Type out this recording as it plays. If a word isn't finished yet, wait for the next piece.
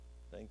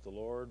Thank the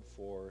Lord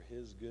for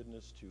his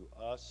goodness to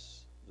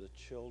us, the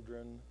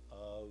children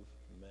of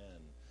men.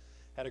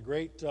 Had a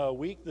great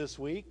week this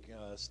week.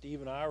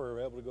 Steve and I were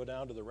able to go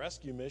down to the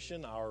rescue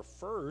mission. Our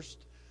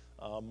first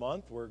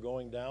month, we're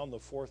going down the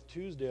fourth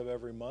Tuesday of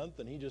every month,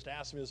 and he just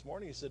asked me this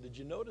morning, he said, did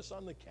you notice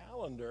on the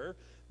calendar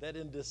that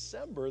in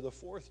December, the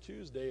fourth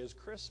Tuesday is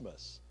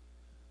Christmas?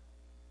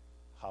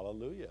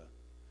 Hallelujah.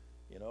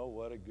 You know,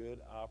 what a good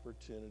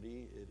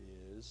opportunity it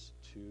is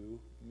to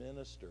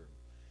minister.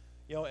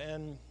 You know,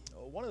 and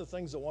one of the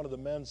things that one of the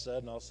men said,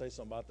 and I'll say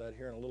something about that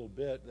here in a little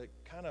bit, that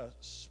kind of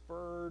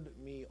spurred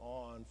me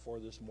on for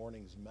this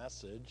morning's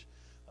message,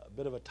 a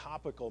bit of a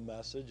topical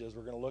message as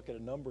we're going to look at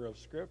a number of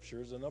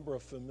scriptures, a number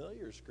of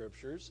familiar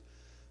scriptures.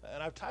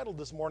 And I've titled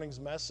this morning's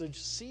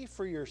message, See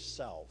for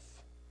Yourself.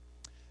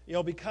 You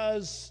know,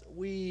 because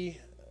we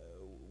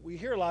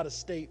hear a lot of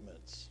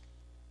statements.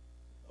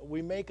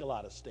 We make a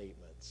lot of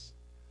statements.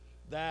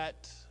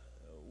 That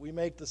we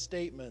make the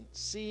statement,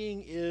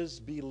 seeing is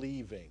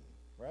believing.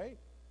 Right?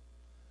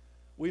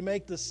 We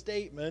make the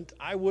statement,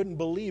 I wouldn't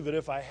believe it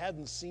if I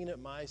hadn't seen it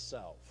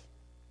myself.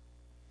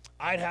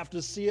 I'd have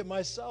to see it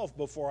myself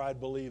before I'd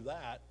believe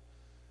that.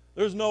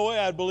 There's no way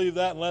I'd believe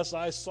that unless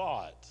I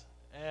saw it.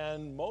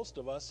 And most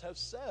of us have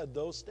said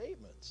those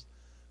statements.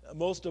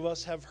 Most of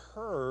us have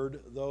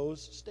heard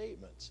those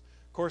statements.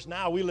 Of course,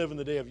 now we live in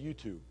the day of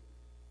YouTube.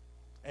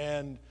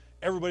 And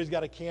everybody's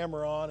got a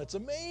camera on. It's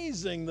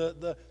amazing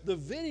the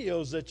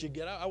videos that you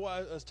get. I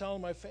was telling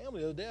my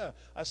family the other day,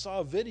 I saw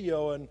a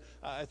video, and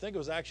I think it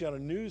was actually on a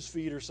news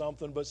feed or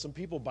something, but some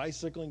people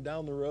bicycling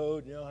down the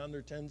road, you know, on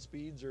their 10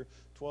 speeds or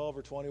 12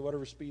 or 20,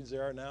 whatever speeds they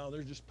are now.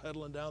 They're just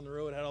pedaling down the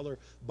road, had all their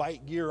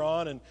bike gear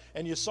on,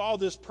 and you saw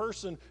this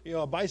person, you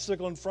know, a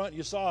bicycle in front.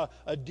 You saw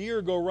a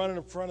deer go running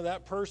in front of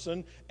that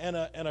person, and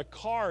a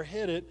car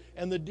hit it,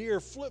 and the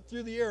deer flipped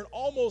through the air and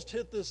almost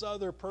hit this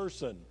other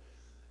person.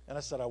 And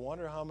I said, I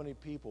wonder how many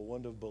people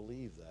wouldn't have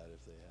believed that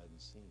if they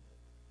hadn't seen it.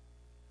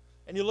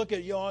 And you look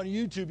at, you know, on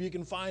YouTube, you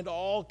can find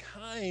all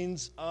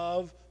kinds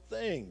of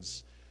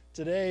things.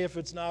 Today, if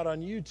it's not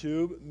on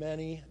YouTube,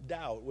 many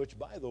doubt, which,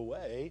 by the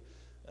way,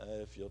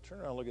 if you'll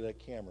turn around and look at that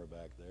camera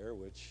back there,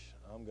 which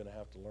I'm going to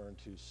have to learn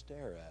to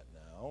stare at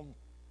now,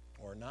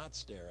 or not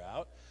stare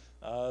out,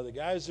 the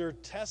guys are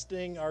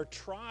testing our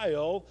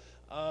trial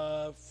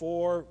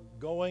for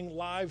going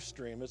live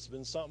stream. It's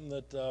been something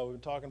that we've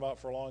been talking about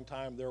for a long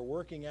time. They're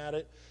working at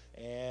it,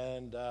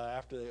 and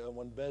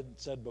when Ben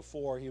said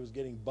before he was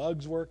getting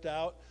bugs worked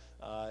out,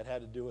 it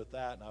had to do with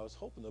that, and I was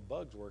hoping the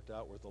bugs worked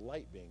out with the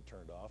light being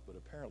turned off, but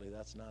apparently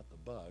that's not the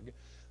bug.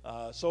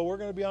 So we're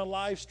going to be on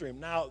live stream.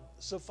 Now,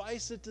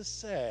 suffice it to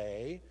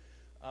say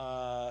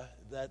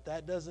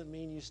that doesn't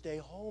mean you stay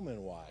home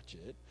and watch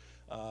it.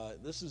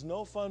 This is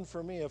no fun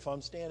for me if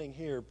I'm standing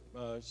here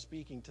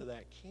speaking to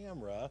that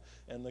camera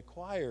and the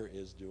choir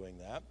is doing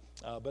that.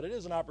 But it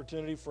is an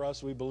opportunity for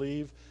us, we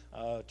believe,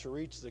 to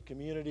reach the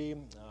community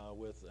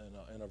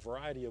in a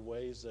variety of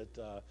ways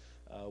that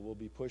we'll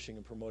be pushing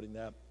and promoting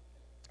that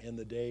in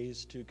the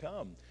days to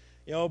come.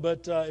 You know,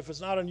 but if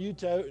it's not on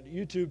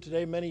YouTube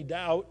today, many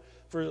doubt.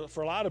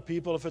 For a lot of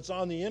people, if it's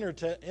on the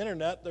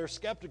internet, they're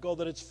skeptical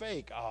that it's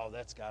fake. Oh,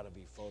 that's got to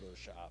be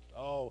photoshopped.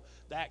 Oh,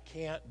 that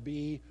can't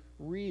be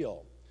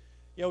real.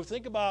 You know,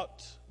 think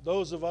about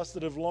those of us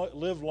that have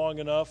lived long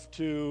enough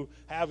to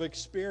have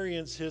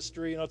experienced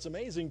history. You know, it's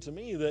amazing to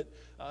me that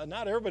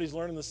not everybody's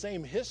learning the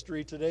same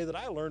history today that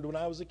I learned when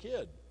I was a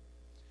kid.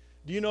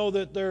 Do you know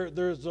that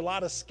there's a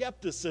lot of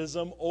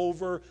skepticism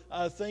over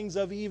things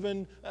of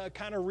even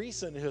kind of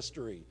recent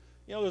history?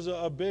 You know, there's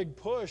a big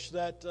push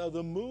that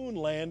the moon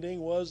landing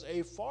was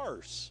a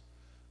farce.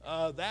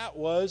 That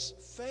was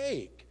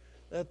fake.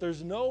 That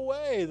there's no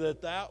way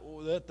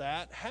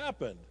that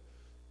happened.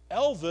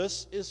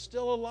 Elvis is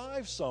still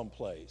alive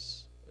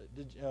someplace.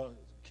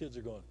 Kids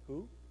are going,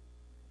 who?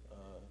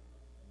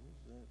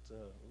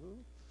 Who?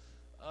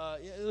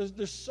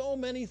 There's so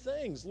many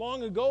things.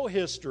 Long ago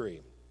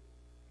history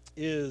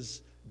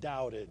is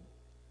doubted.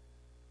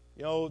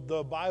 You know,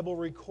 the Bible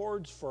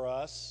records for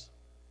us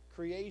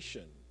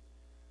creation,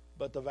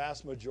 but the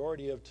vast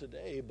majority of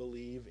today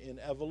believe in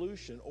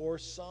evolution or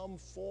some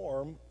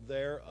form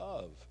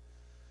thereof.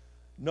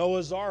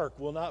 Noah's Ark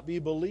will not be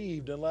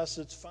believed unless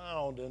it's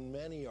found, and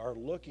many are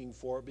looking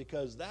for it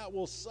because that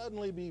will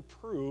suddenly be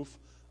proof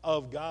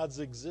of God's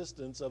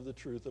existence, of the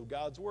truth of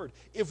God's Word.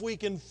 If we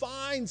can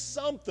find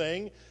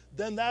something,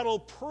 then that'll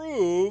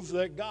prove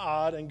that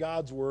God and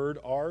God's Word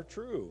are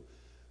true.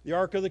 The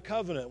Ark of the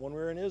Covenant, when we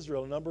were in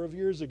Israel a number of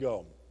years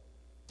ago,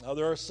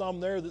 there are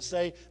some there that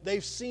say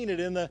they've seen it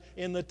in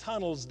the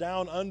tunnels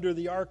down under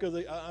the Ark of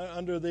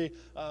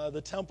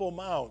the Temple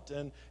Mount,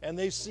 and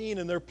they've seen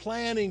and they're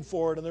planning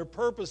for it and they're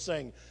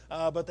purposing,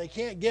 but they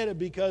can't get it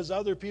because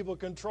other people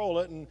control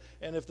it, and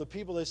if the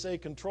people they say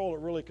control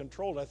it really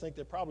controlled it, I think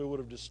they probably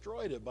would have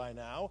destroyed it by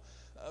now.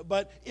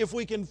 But if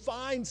we can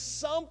find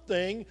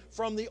something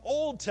from the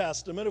Old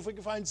Testament, if we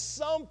can find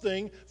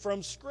something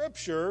from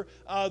Scripture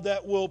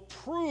that will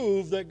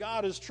prove that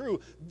God is true,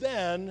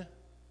 then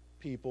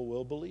people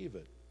will believe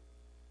it.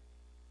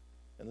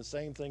 And the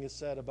same thing is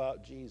said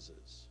about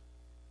Jesus.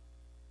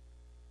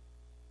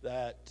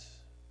 that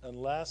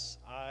unless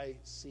I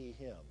see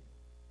him,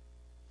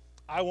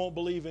 I won't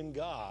believe in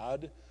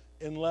God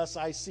unless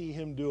I see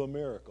him do a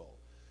miracle.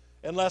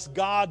 Unless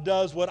God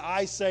does what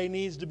I say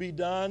needs to be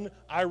done,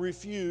 I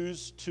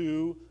refuse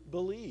to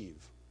believe.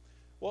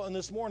 Well, and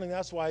this morning,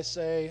 that's why I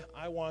say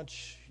I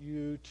want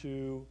you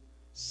to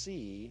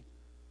see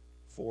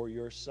for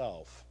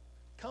yourself.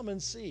 Come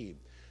and see.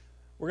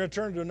 We're going to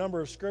turn to a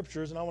number of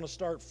scriptures, and I want to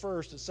start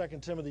first at 2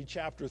 Timothy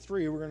chapter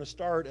 3. We're going to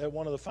start at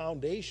one of the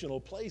foundational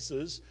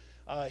places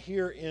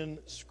here in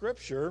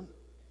Scripture.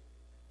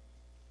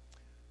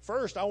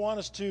 First, I want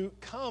us to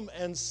come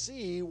and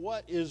see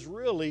what is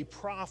really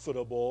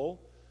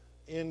profitable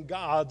in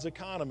God's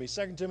economy.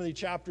 2 Timothy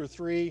chapter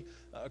 3,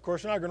 of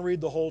course, we're not going to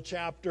read the whole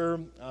chapter.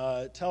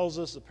 It tells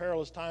us the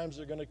perilous times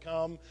are going to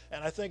come,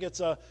 and I think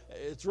it's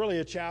really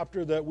a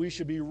chapter that we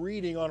should be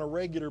reading on a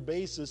regular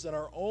basis in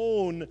our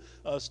own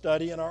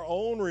study and our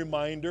own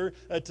reminder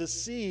to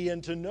see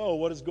and to know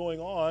what is going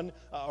on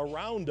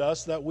around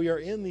us, that we are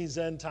in these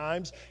end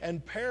times,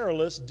 and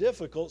perilous,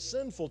 difficult,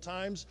 sinful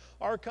times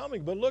are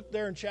coming. But look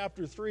there in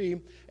chapter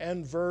 3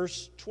 and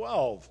verse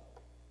 12.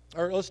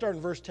 Or let's start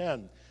in verse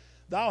 10.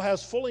 Thou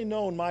hast fully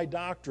known my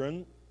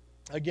doctrine.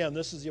 Again,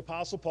 this is the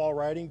Apostle Paul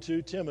writing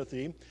to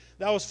Timothy.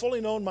 Thou hast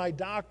fully known my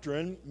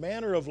doctrine,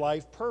 manner of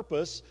life,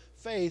 purpose,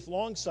 faith,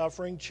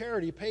 long-suffering,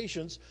 charity,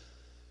 patience,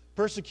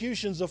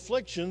 persecutions,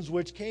 afflictions,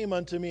 which came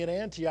unto me at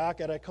Antioch,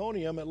 at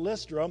Iconium, at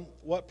Lystra,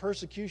 what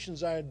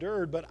persecutions I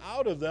endured, but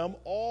out of them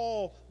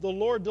all the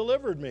Lord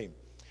delivered me.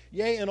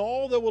 Yea, and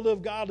all that will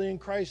live godly in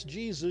Christ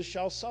Jesus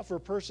shall suffer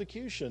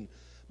persecution.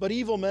 But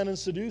evil men and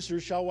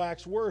seducers shall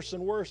wax worse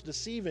and worse,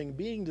 deceiving,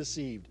 being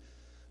deceived.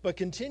 But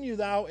continue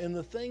thou in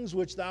the things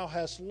which thou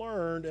hast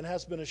learned and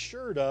hast been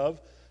assured of,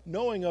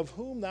 knowing of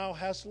whom thou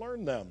hast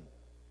learned them,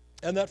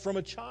 and that from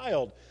a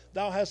child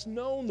thou hast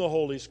known the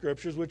Holy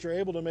Scriptures, which are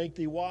able to make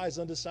thee wise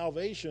unto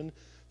salvation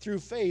through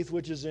faith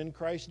which is in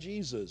Christ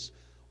Jesus.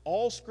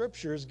 All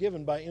Scripture is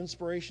given by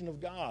inspiration of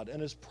God,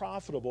 and is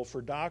profitable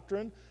for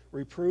doctrine,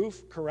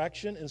 reproof,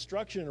 correction,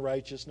 instruction in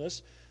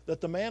righteousness,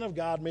 that the man of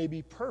God may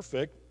be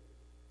perfect,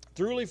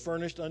 truly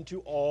furnished unto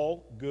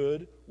all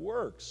good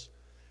works.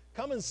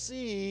 Come and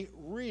see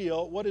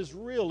what is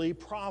really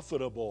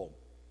profitable.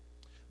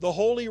 The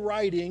holy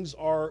writings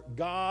are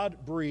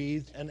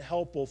God-breathed and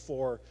helpful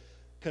for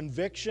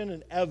conviction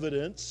and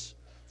evidence,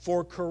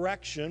 for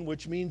correction,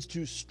 which means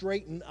to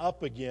straighten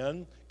up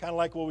again, kind of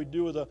like what we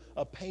do with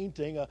a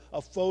painting,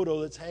 a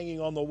photo that's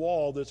hanging on the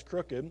wall that's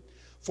crooked,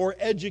 for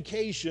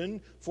education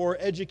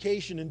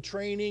in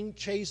training,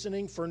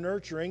 chastening, for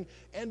nurturing,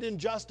 and in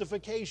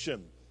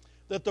justification.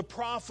 That the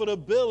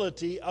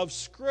profitability of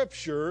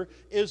Scripture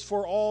is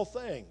for all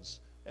things.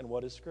 And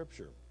what is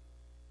Scripture?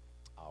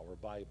 Our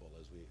Bible,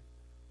 as we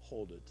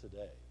hold it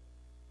today.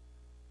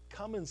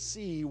 Come and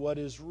see what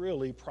is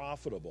really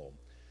profitable.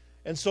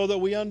 And so that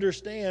we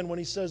understand when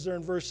he says there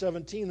in verse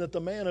 17 that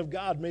the man of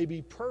God may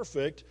be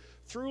perfect,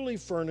 truly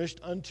furnished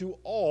unto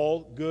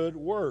all good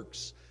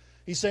works.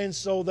 He's saying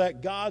so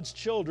that God's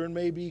children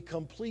may be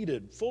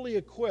completed, fully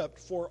equipped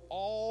for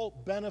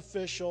all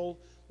beneficial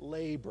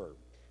labor.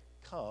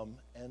 Come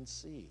and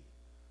see.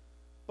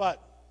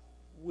 But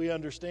we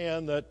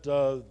understand that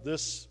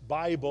this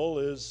Bible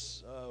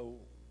is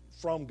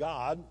from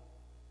God.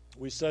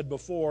 We said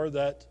before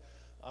that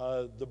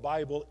the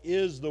Bible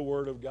is the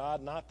Word of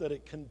God, not that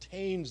it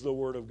contains the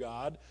Word of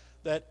God,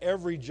 that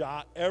every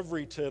jot,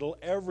 every tittle,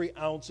 every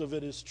ounce of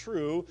it is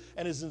true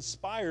and is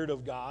inspired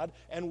of God,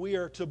 and we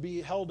are to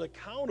be held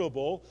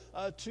accountable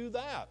to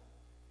that.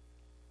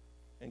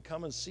 And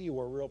come and see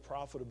where real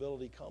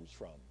profitability comes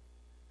from.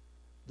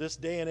 This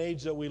day and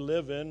age that we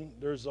live in,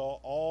 there's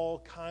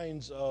all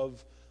kinds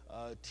of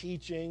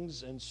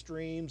teachings and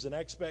streams and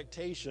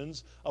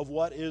expectations of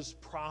what is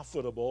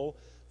profitable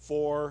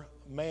for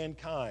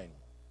mankind.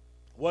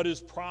 What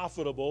is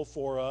profitable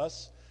for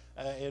us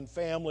in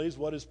families,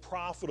 what is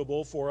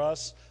profitable for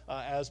us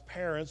as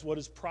parents, what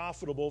is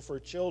profitable for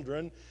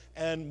children,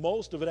 and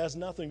most of it has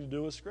nothing to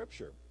do with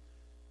Scripture.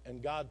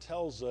 And God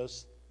tells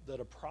us that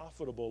a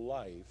profitable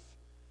life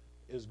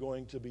is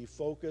going to be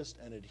focused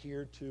and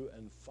adhered to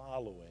and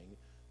following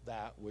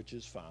that which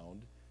is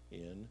found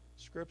in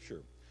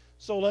Scripture.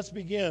 So let's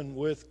begin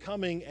with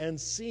coming and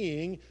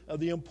seeing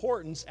the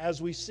importance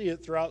as we see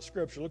it throughout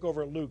Scripture. Look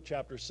over at Luke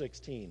chapter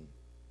 16.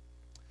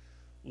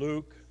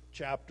 Luke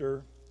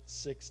chapter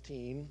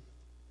 16.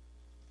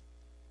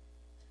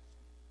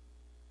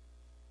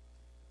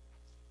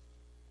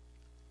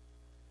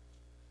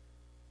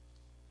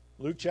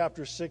 Luke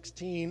chapter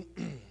 16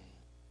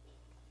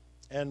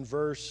 and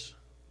verse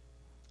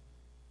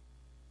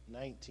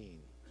 19.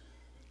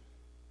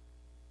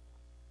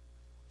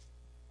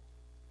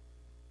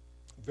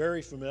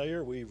 Very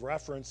familiar. We've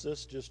referenced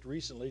this just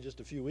recently, just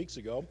a few weeks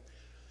ago.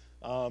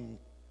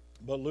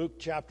 But Luke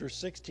chapter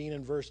 16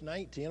 and verse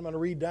 19. I'm going to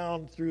read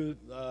down through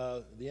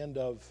the end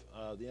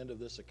of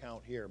this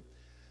account here.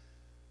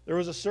 There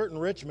was a certain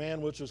rich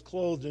man which was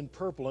clothed in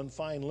purple and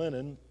fine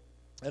linen,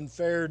 and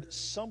fared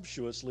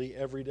sumptuously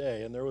every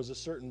day. And there was a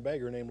certain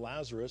beggar named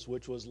Lazarus,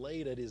 which was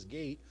laid at his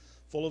gate,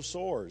 full of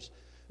sores,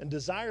 and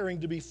desiring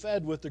to be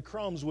fed with the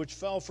crumbs which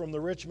fell from the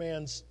rich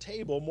man's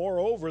table.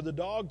 Moreover, the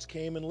dogs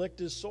came and licked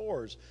his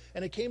sores.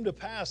 And it came to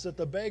pass that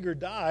the beggar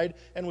died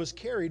and was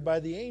carried by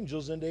the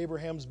angels into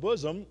Abraham's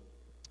bosom.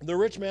 The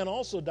rich man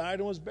also died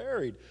and was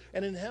buried.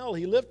 And in hell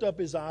he lift up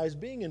his eyes,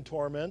 being in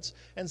torments,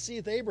 and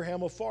seeth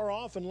Abraham afar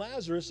off, and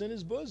Lazarus in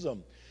his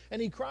bosom. And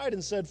he cried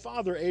and said,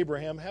 Father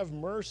Abraham, have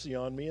mercy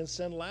on me, and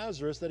send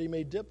Lazarus, that he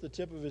may dip the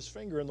tip of his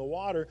finger in the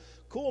water,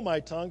 cool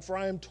my tongue, for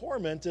I am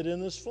tormented in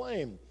this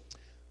flame.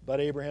 But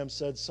Abraham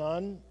said,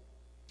 Son,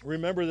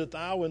 remember that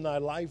thou in thy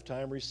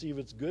lifetime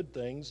receivedst good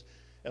things,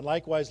 and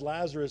likewise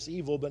Lazarus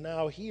evil, but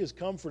now he is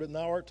comforted, and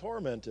thou art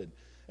tormented.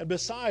 And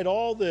beside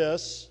all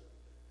this,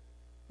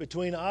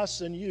 between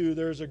us and you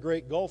there is a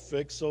great gulf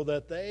fixed, so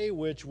that they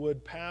which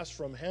would pass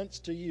from hence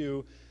to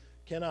you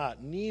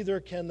cannot,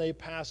 neither can they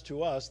pass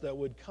to us that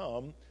would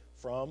come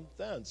from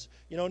thence.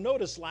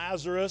 Notice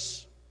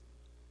Lazarus,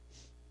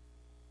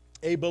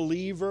 a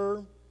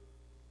believer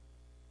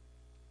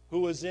who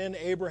was in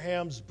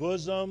Abraham's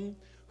bosom,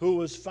 who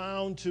was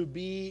found to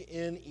be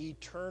in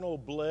eternal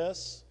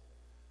bliss,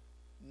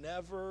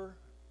 never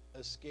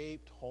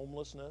escaped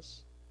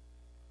homelessness.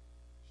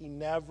 He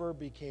never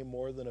became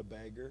more than a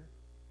beggar.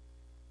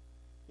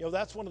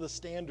 That's one of the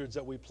standards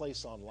that we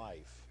place on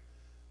life.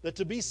 That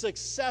to be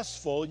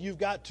successful, you've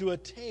got to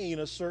attain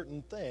a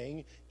certain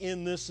thing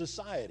in this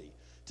society.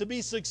 To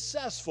be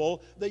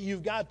successful, that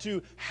you've got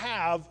to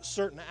have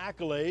certain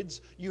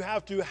accolades, you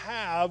have to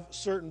have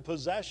certain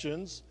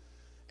possessions.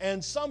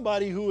 And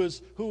somebody who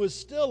is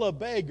still a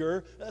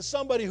beggar,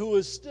 somebody who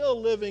is still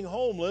living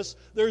homeless,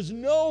 there's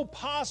no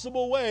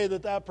possible way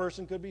that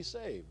person could be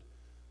saved.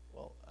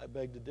 Well, I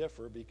beg to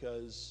differ,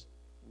 because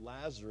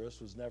Lazarus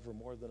was never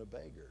more than a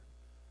beggar.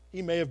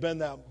 He may have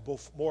been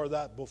more of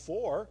that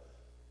before,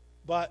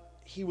 but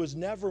he was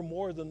never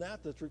more than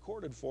that that's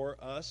recorded for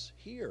us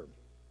here.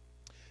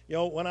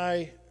 When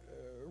I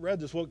read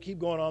this, we'll keep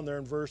going on there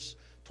in verse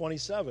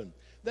 27.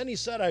 Then he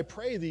said, I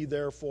pray thee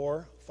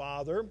therefore,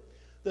 Father,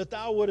 that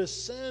thou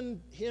wouldest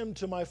send him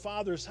to my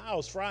father's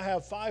house, for I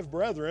have 5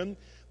 brethren,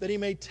 that he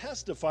may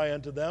testify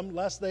unto them,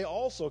 lest they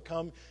also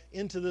come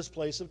into this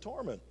place of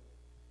torment.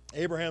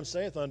 Abraham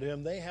saith unto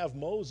him, They have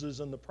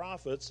Moses and the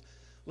prophets,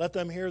 let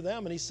them hear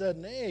them. And he said,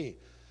 Nay,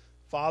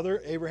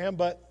 Father Abraham,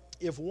 but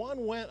if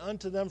one went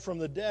unto them from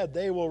the dead,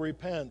 they will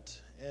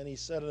repent. And he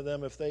said unto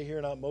them, If they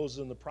hear not Moses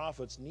and the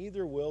prophets,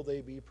 neither will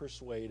they be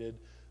persuaded,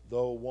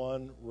 though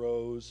one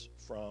rose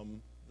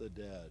from the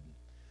dead.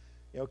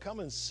 Come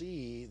and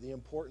see the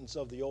importance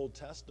of the Old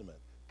Testament.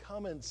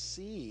 Come and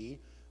see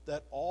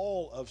that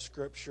all of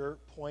Scripture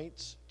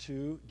points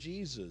to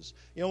Jesus.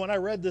 When I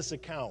read this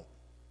account,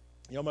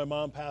 my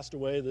mom passed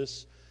away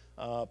this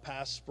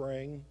past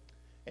spring.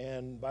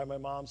 And by my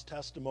mom's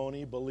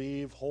testimony,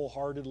 believe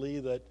wholeheartedly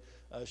that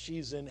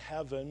she's in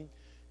heaven.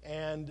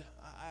 And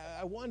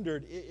I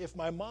wondered if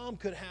my mom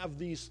could have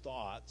these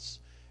thoughts,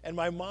 and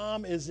my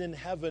mom is in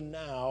heaven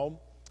now,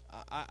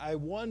 I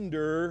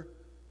wonder,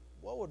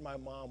 what would my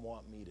mom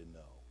want me to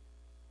know?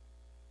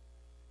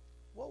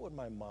 What would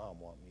my mom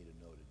want me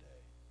to know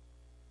today?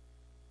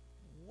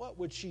 What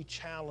would she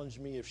challenge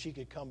me if she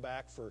could come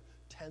back for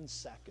 10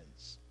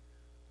 seconds?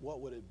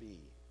 What would it be?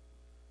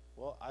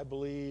 Well, I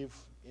believe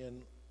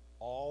in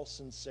all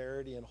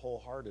sincerity and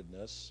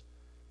wholeheartedness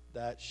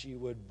that she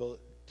would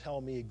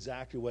tell me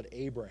exactly what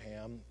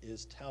Abraham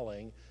is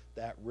telling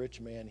that rich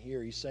man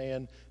here. He's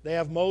saying they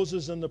have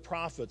Moses and the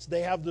prophets,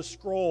 they have the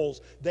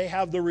scrolls, they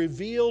have the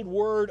revealed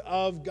word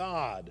of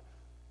God.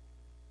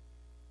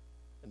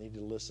 I need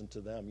to listen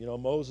to them.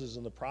 Moses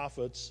and the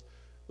prophets,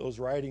 those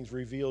writings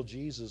reveal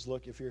Jesus.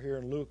 Look, if you're here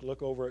in Luke,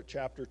 look over at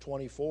chapter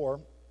 24.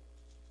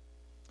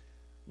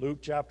 Luke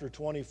chapter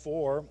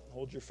 24,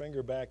 hold your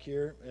finger back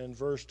here, in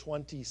verse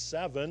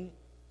 27.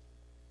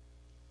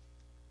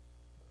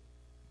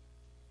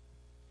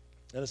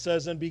 And it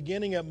says, And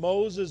beginning at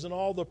Moses and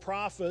all the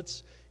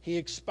prophets, he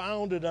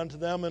expounded unto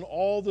them in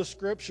all the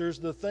Scriptures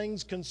the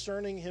things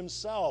concerning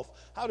himself.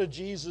 How did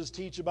Jesus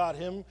teach about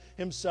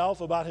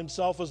himself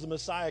as the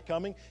Messiah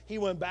coming? He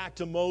went back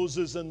to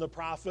Moses and the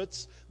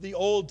prophets, the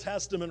Old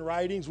Testament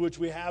writings which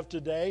we have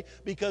today,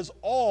 because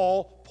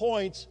all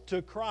points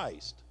to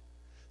Christ.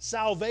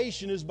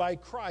 Salvation is by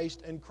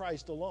Christ and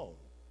Christ alone.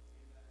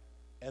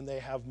 And they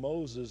have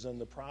Moses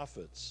and the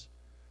prophets.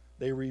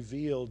 They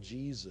reveal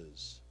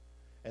Jesus.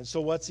 And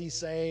so what's he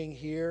saying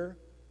here?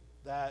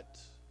 That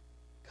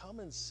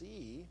come and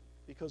see,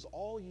 because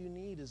all you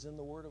need is in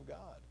the Word of God.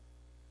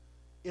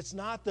 It's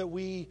not that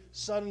we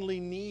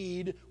suddenly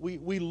need,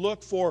 we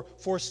look for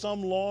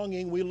some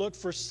longing, we look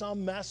for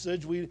some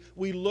message, we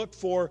look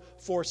for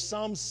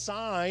some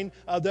sign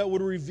that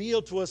would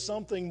reveal to us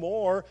something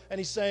more. And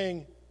he's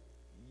saying,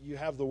 you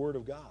have the Word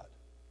of God.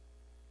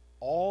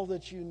 All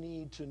that you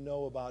need to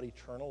know about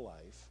eternal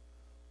life,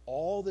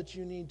 all that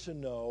you need to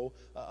know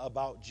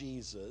about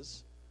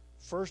Jesus,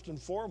 first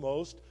and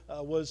foremost,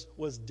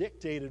 was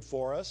dictated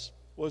for us,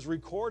 was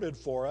recorded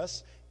for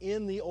us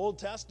in the Old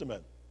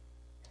Testament.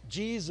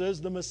 Jesus,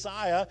 the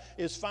Messiah,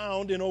 is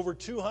found in over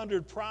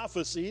 200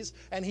 prophecies,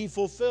 and he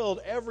fulfilled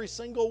every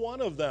single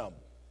one of them.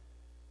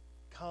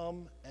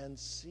 come and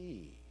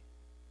see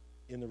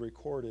in the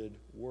recorded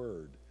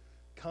word.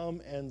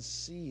 Come and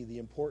see the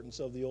importance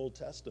of the Old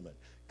Testament.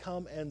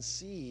 Come and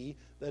see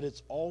that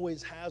it's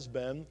always has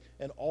been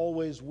and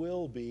always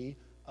will be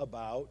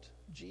about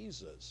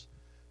Jesus.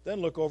 Then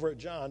look over at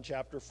John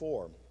chapter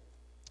 4.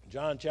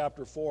 John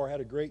chapter 4,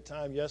 had a great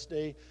time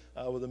yesterday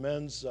with the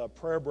men's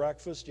prayer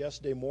breakfast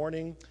yesterday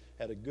morning.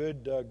 Had a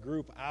good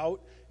group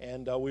out,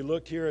 and we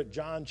looked here at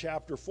John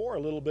chapter 4 a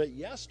little bit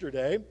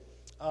yesterday.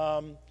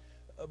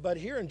 But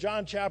here in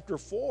John chapter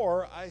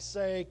 4, I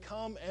say,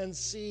 come and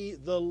see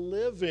the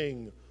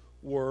living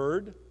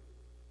Word.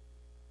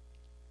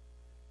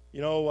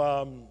 You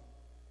know,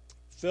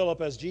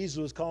 Philip, as Jesus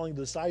was calling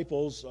the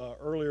disciples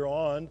earlier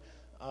on,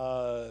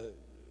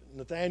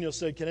 Nathanael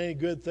said, can any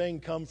good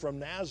thing come from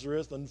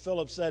Nazareth? And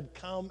Philip said,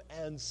 come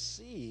and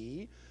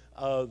see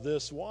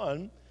this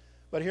one.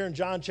 But here in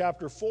John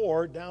chapter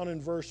 4, down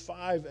in verse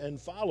 5 and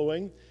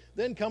following,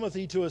 then cometh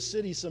he to a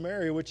city,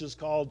 Samaria, which is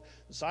called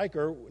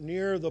Sychar,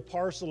 near the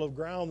parcel of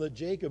ground that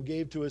Jacob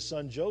gave to his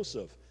son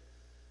Joseph.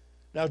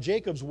 Now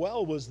Jacob's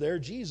well was there.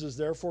 Jesus,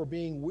 therefore,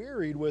 being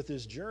wearied with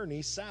his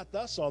journey, sat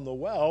thus on the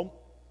well.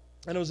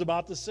 And it was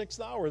about the 6th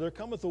hour. There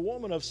cometh a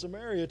woman of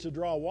Samaria to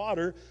draw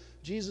water.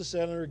 Jesus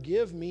said unto her,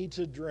 give me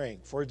to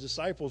drink. For his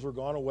disciples were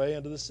gone away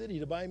unto the city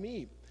to buy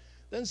meat.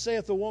 Then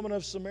saith the woman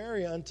of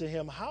Samaria unto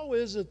him, how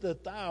is it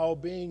that thou,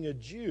 being a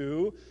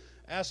Jew,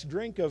 ask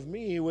drink of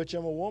me, which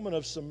am a woman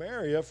of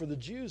Samaria? For the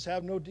Jews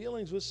have no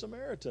dealings with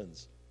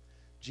Samaritans.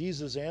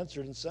 Jesus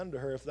answered and said unto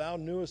her, if thou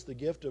knewest the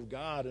gift of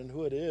God, and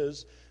who it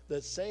is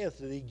that saith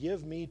to thee,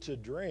 give me to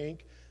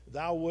drink,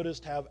 thou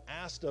wouldest have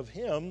asked of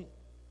him,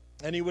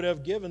 and he would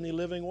have given thee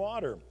living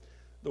water.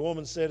 The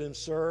woman said to him,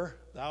 sir,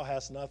 thou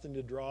hast nothing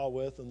to draw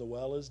with, and the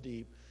well is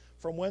deep.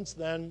 From whence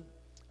then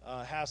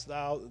hast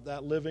thou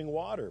that living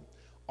water?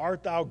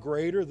 Art thou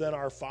greater than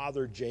our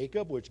father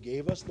Jacob, which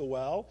gave us the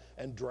well,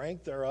 and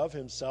drank thereof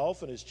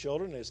himself and his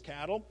children and his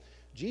cattle?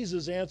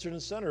 Jesus answered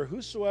and said unto her,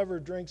 whosoever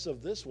drinks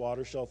of this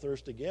water shall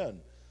thirst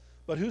again.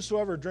 But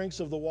whosoever drinks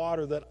of the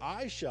water that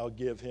I shall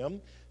give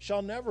him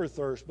shall never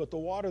thirst, but the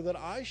water that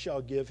I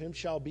shall give him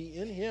shall be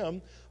in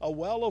him a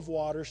well of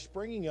water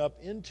springing up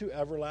into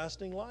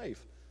everlasting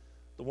life.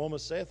 The woman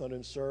saith unto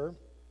him, sir,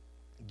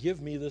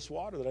 give me this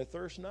water that I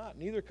thirst not,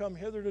 neither come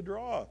hither to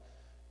draw.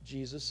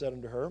 Jesus said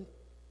unto her,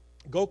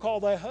 go call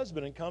thy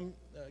husband and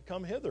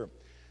come hither.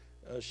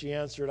 She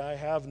answered, I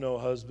have no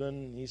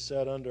husband. He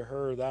said unto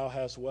her, thou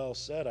hast well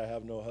said, I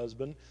have no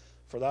husband,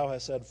 for thou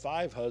hast had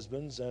 5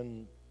 husbands,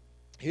 and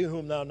he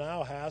whom thou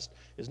now hast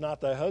is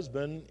not thy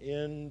husband,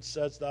 in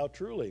saidst thou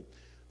truly.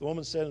 The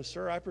woman said to him,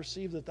 sir, I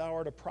perceive that thou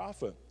art a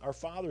prophet. Our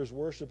fathers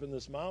worship in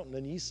this mountain,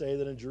 and ye say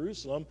that in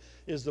Jerusalem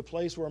is the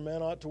place where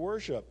men ought to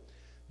worship.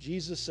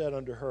 Jesus said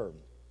unto her,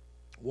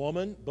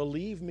 woman,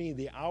 believe me,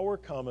 the hour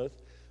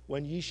cometh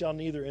when ye shall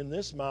neither in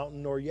this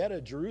mountain nor yet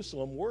at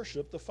Jerusalem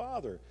worship the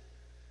Father.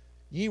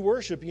 Ye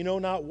worship ye know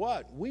not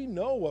what. We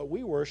know what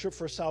we worship,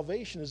 for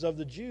salvation is of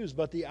the Jews.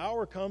 But the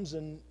hour comes,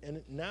 and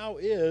now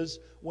is,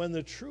 when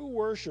the true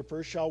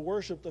worshipers shall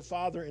worship the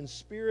Father in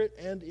spirit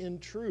and in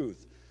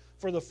truth.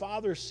 For the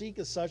Father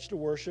seeketh such to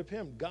worship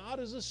him. God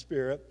is a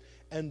spirit,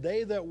 and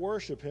they that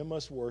worship him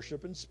must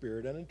worship in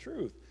spirit and in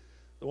truth.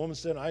 The woman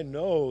said, I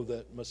know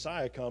that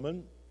Messiah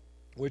cometh,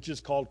 which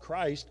is called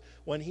Christ.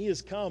 When he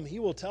is come, he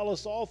will tell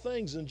us all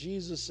things. And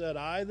Jesus said,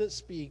 I that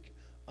speak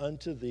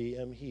unto thee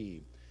am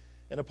he.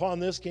 And upon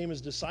this came his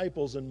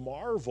disciples and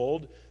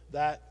marveled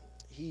that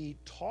he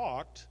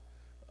talked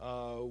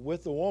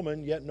with the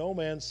woman, yet no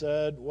man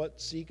said,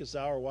 what seekest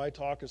thou, or why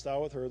talkest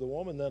thou with her? The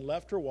woman then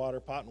left her water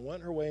pot and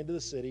went her way into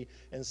the city,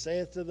 and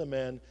saith to the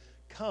men,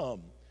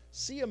 come,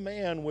 see a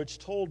man which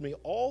told me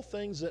all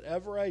things that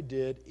ever I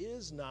did.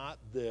 Is not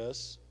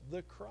this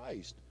the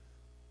Christ?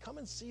 Come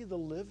and see the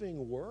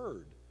living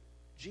Word,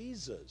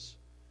 Jesus.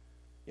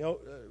 You know,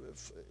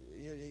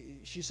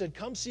 she said,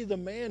 come see the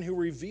man who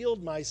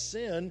revealed my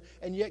sin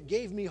and yet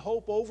gave me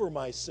hope over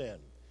my sin.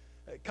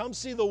 Come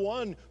see the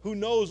one who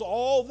knows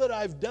all that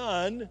I've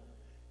done,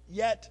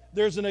 yet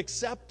there's an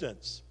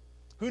acceptance.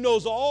 Who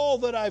knows all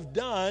that I've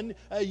done,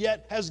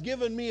 yet has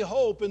given me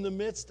hope in the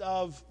midst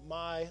of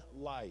my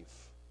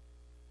life.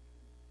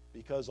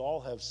 Because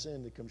all have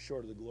sinned and come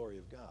short of the glory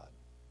of God.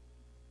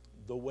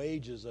 The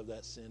wages of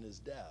that sin is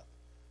death.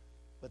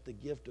 But the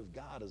gift of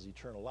God is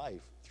eternal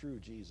life through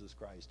Jesus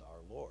Christ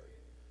our Lord.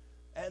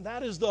 And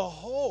that is the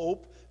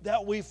hope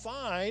that we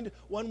find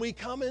when we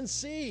come and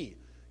see.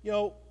 You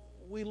know,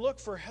 we look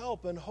for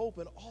help and hope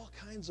in all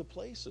kinds of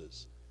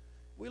places.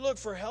 We look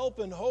for help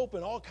and hope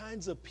in all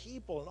kinds of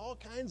people and all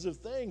kinds of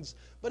things.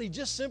 But he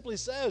just simply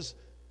says,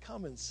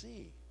 come and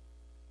see.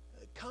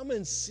 Come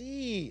and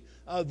see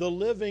the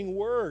living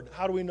Word.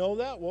 How do we know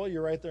that? Well,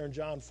 you're right there in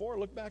John 4.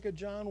 Look back at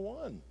John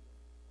 1.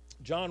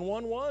 John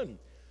 1:1.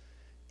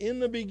 In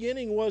the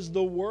beginning was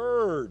the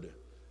Word,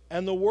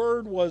 and the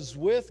Word was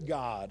with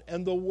God,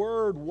 and the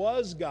Word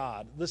was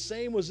God. The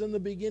same was in the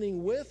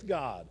beginning with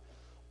God.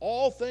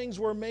 All things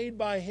were made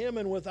by him,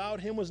 and without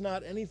him was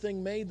not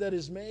anything made that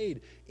is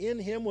made. In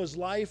him was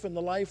life, and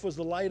the life was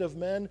the light of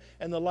men,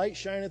 and the light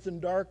shineth in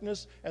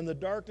darkness, and the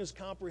darkness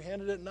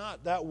comprehended it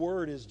not. That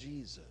word is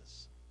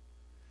Jesus.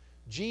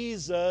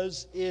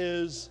 Jesus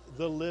is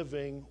the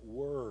living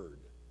Word.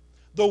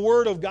 The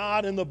Word of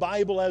God in the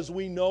Bible as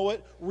we know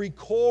it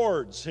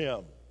records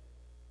him,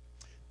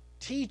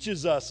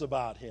 teaches us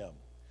about him,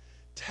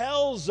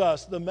 tells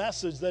us the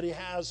message that he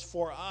has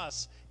for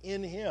us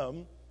in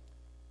him,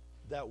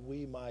 that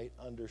we might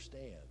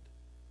understand,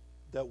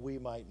 that we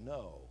might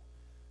know.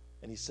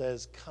 And he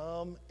says,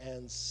 come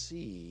and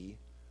see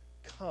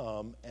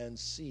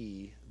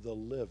the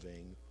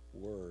living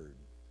Word.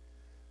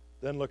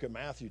 Then look at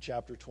Matthew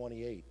chapter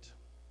 28.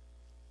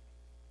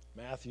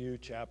 Matthew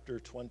chapter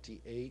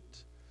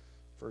 28,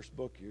 first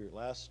book, your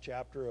last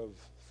chapter of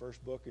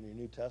first book in your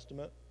New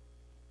Testament.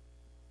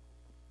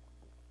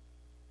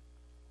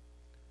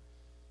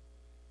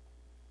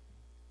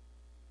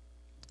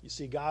 You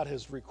see, God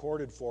has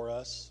recorded for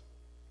us,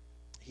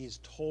 he's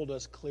told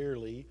us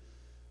clearly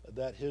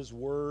that his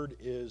word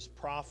is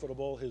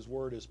profitable, his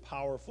word is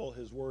powerful,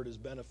 his word is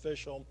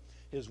beneficial,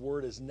 his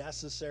word is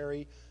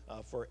necessary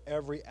for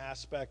every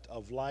aspect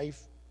of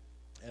life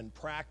and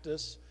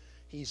practice.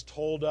 He's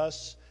told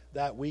us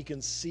that we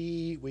can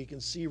see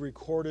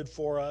recorded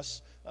for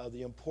us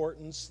the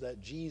importance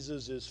that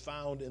Jesus is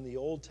found in the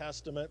Old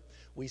Testament.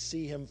 We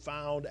see him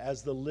found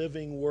as the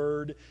living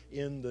Word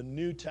in the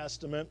New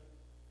Testament.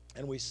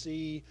 And we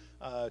see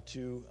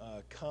to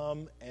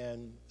come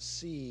and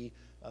see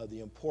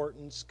the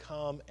importance,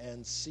 come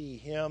and see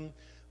him,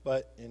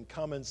 and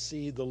come and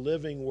see the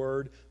living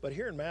Word. But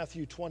here in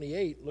Matthew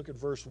 28, look at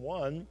verse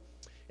 1.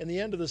 In the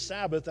end of the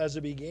Sabbath, as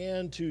it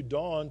began to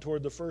dawn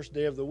toward the first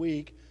day of the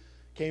week,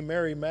 came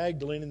Mary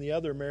Magdalene and the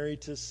other Mary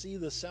to see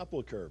the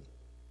sepulchre.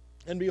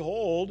 And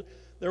behold,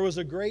 there was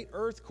a great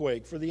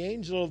earthquake, for the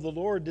angel of the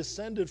Lord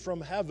descended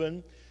from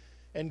heaven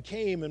and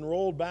came and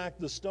rolled back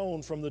the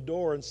stone from the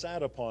door and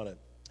sat upon it.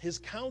 His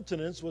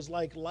countenance was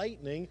like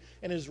lightning,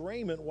 and his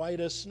raiment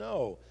white as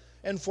snow.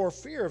 And for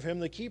fear of him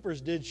the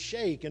keepers did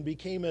shake and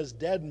became as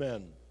dead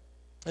men.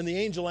 And the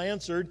angel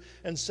answered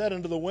and said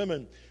unto the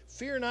women,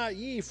 Fear not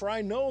ye, for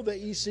I know that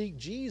ye seek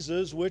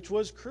Jesus, which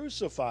was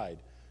crucified.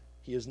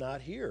 He is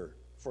not here,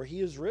 for he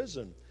is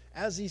risen.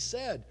 As he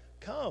said,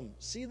 Come,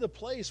 see the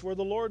place where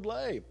the Lord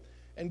lay.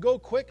 And go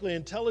quickly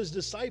and tell his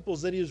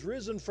disciples that he is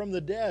risen from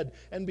the dead.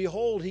 And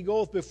behold, he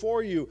goeth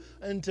before you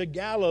into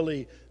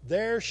Galilee.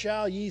 There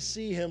shall ye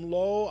see him.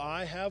 Lo,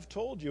 I have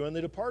told you. And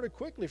they departed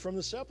quickly from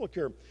the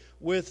sepulchre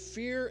with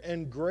fear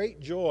and great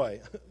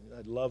joy.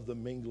 I love the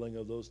mingling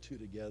of those two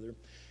together.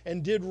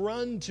 And did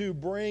run to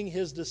bring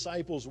his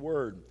disciples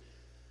word.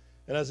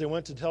 And as they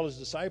went to tell his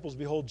disciples,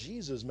 behold,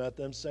 Jesus met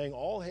them, saying,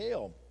 All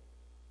hail.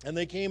 And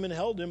they came and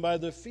held him by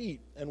the feet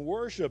and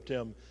worshipped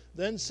him.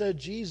 Then said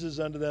Jesus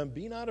unto them,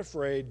 Be not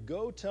afraid,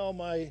 go tell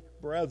my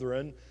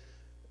brethren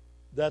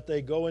that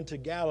they go into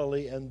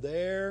Galilee, and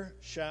there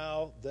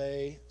shall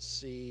they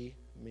see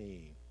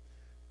me.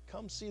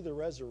 Come see the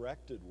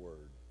resurrected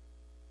Word.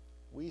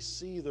 We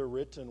see the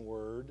written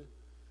Word.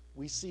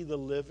 We see the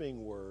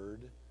living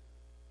Word.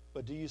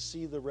 But do you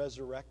see the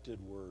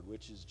resurrected Word,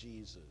 which is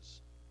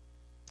Jesus?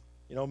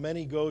 You know,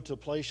 many go to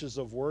places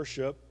of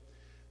worship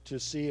to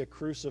see a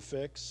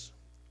crucifix,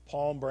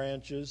 palm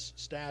branches,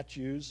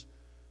 statues,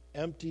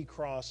 empty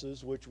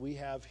crosses, which we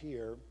have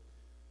here.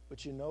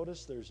 But you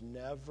notice there's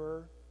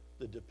never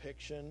the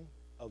depiction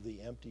of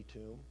the empty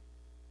tomb.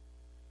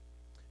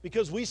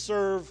 Because we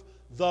serve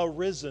the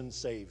risen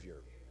Savior.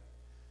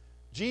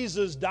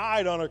 Jesus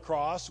died on a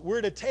cross.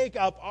 We're to take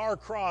up our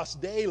cross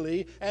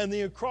daily, and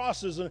the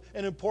cross is an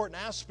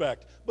important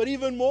aspect. But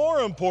even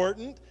more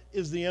important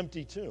is the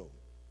empty tomb.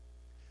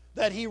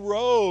 That he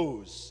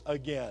rose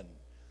again.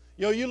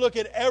 You know, you look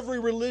at every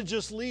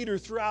religious leader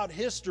throughout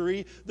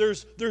history,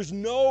 there's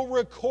no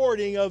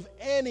recording of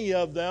any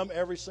of them.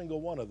 Every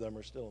single one of them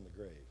are still in the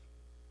grave.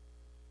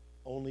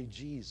 Only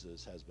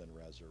Jesus has been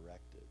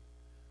resurrected.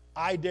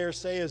 I dare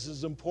say is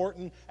as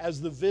important as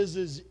the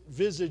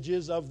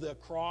visages of the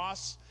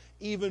cross,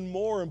 even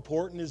more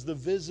important is the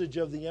visage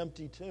of the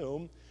empty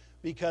tomb,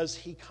 because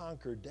he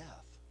conquered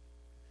death.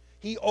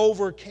 He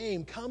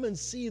overcame. Come and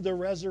see the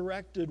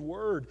resurrected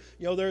Word.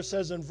 You know, there it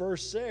says in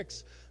verse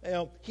 6,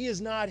 he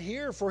is not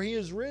here, for he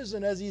is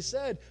risen, as he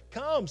said.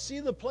 Come, see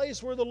the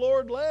place where the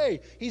Lord lay.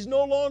 He's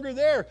no longer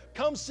there.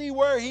 Come see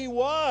where he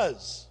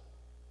was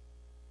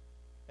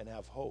and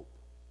have hope.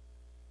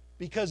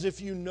 Because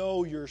if you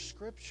know your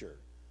Scripture,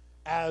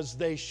 as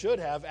they should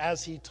have,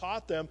 as he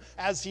taught them,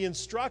 as he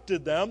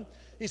instructed them,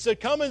 he said,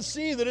 come and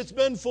see that it's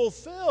been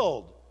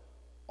fulfilled,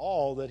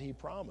 all that he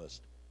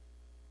promised.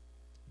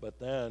 But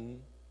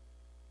then,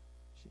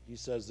 he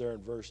says there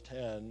in verse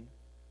 10,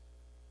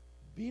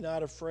 be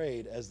not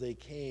afraid, as they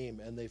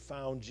came and they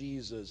found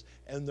Jesus,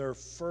 and their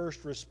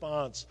first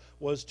response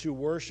was to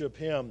worship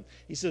him.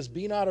 He says,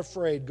 be not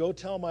afraid, go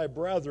tell my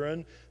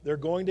brethren, they're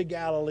going to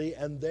Galilee,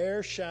 and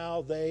there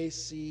shall they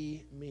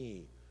see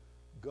me.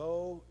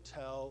 Go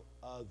tell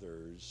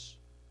others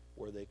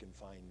where they can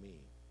find me.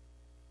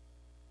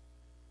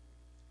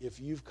 if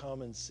you've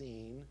come and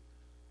seen,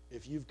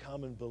 if you've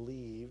come and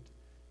believed,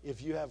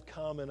 if you have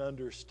come and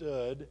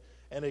understood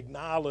and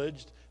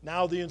acknowledged,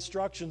 now the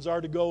instructions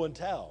are to go and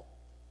tell.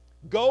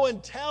 Go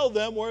and tell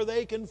them where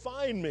they can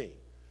find me.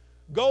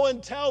 Go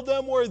and tell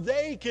them where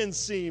they can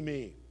see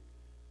me,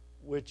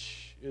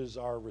 which is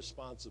our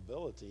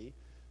responsibility,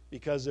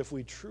 because if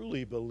we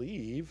truly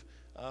believe,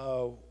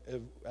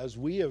 as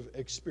we have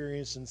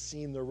experienced and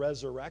seen the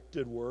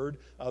resurrected Word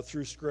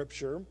through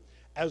Scripture,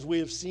 as we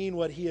have seen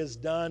what He has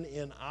done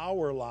in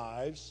our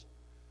lives,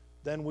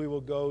 then we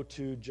will go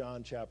to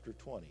John chapter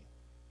 20.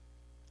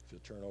 If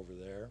you'll turn over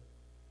there.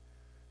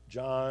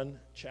 John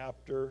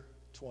chapter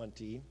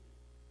 20.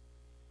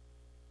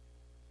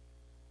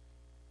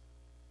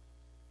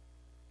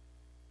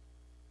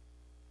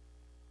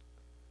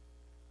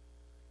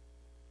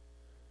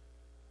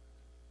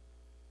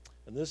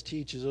 And this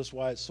teaches us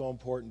why it's so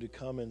important to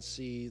come and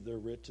see the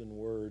written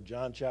word.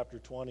 John chapter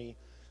 20,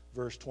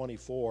 verse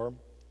 24.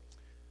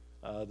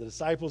 The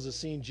disciples had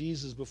seen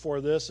Jesus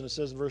before this, and it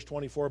says in verse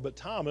 24, but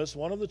Thomas,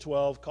 one of the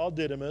 12, called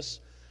Didymus,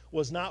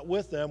 was not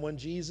with them when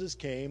Jesus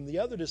came. The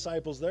other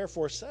disciples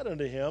therefore said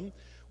unto him,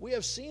 we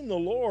have seen the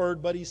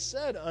Lord. But he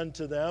said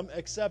unto them,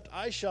 except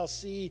I shall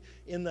see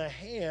in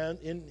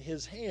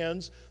his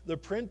hands the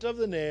print of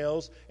the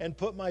nails, and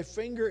put my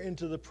finger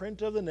into the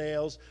print of the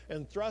nails,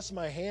 and thrust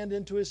my hand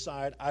into his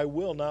side, I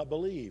will not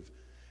believe.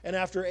 And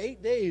after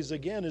 8 days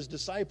again his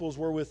disciples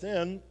were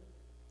within,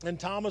 and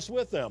Thomas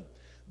with them.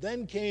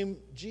 Then came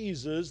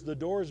Jesus, the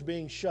doors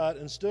being shut,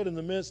 and stood in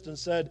the midst, and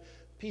said,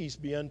 peace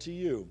be unto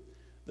you.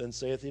 Then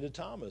saith he to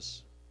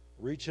Thomas,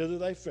 reach hither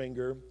thy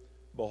finger,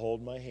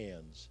 behold my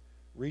hands.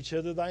 Reach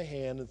hither thy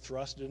hand, and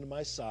thrust it into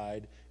my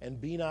side, and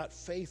be not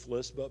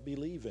faithless, but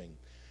believing.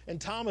 And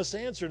Thomas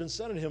answered and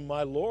said unto him,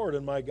 my Lord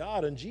and my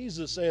God. And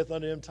Jesus saith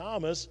unto him,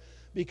 Thomas,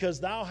 because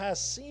thou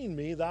hast seen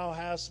me, thou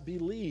hast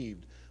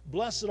believed.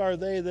 Blessed are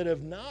they that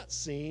have not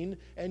seen,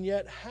 and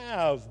yet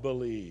have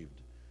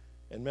believed.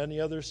 And many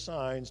other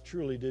signs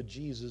truly did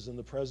Jesus in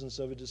the presence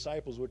of his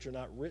disciples, which are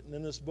not written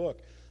in this book.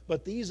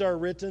 But these are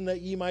written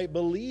that ye might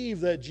believe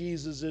that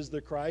Jesus is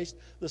the Christ,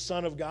 the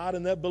Son of God,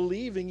 and that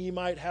believing ye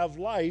might have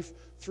life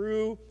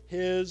through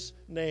his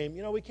name.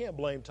 You know, we can't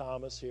blame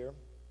Thomas here.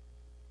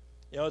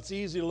 You know, it's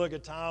easy to look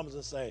at Thomas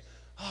and say,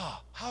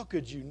 how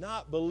could you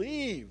not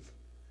believe?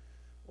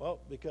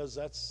 Well, because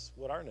that's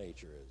what our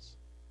nature is.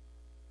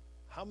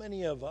 How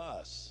many of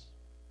us,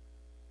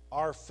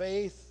 our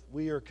faith,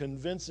 we are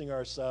convincing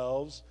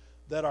ourselves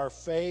that our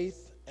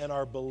faith and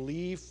our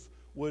belief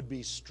would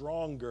be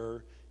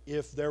stronger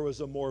if there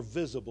was a more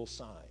visible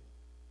sign.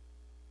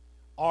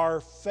 Our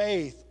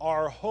faith,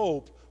 our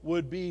hope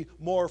would be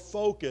more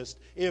focused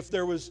if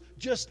there was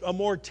just a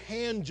more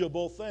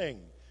tangible thing.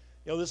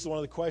 You know, this is one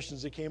of the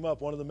questions that came up.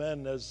 One of the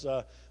men is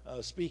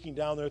speaking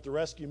down there at the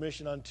rescue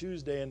mission on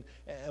Tuesday, and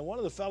one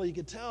of the fellow, you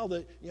could tell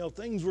that, you know,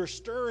 things were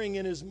stirring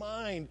in his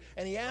mind.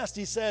 And he asked,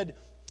 he said,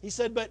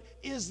 but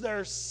is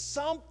there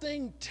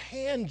something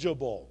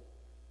tangible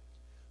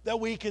that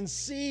we can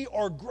see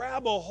or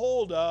grab a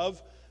hold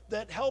of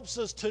that helps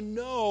us to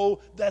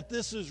know that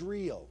this is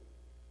real?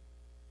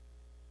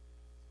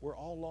 We're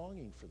all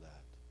longing for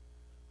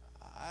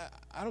that.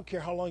 I don't care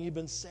how long you've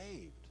been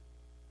saved.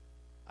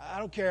 I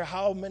don't care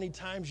how many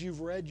times you've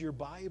read your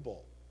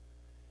Bible.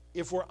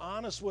 If we're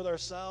honest with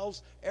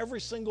ourselves, every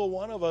single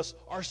one of us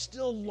are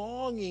still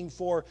longing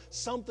for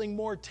something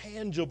more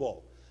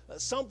tangible,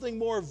 something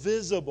more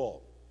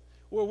visible.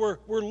 We're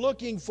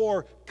looking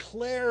for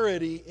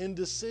clarity in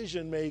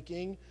decision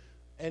making,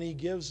 and he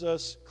gives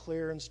us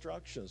clear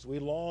instructions. We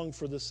long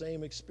for the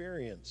same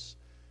experience.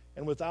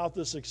 And without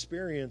this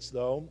experience,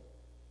 though,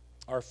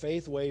 our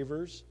faith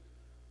wavers,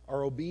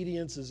 our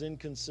obedience is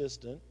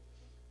inconsistent,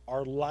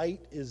 our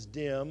light is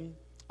dim,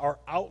 our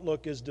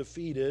outlook is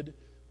defeated,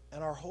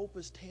 and our hope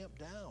is tamped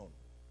down.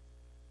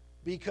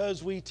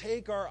 Because we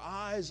take our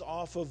eyes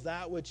off of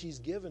that which he's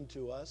given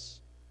to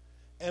us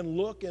and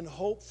look and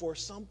hope for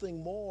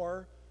something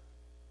more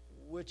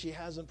which he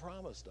hasn't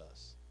promised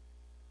us.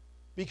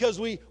 Because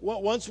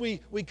once we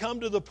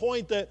come to the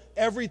point that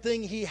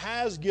everything he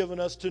has given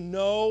us to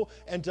know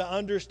and to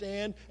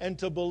understand and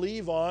to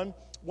believe on,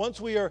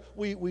 once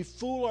we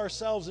fool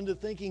ourselves into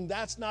thinking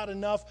that's not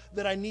enough,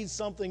 that I need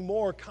something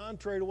more,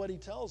 contrary to what he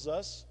tells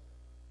us,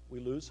 we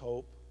lose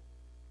hope,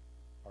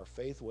 our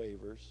faith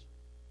wavers,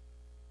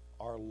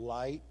 our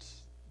light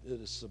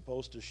that is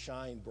supposed to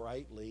shine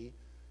brightly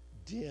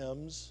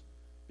dims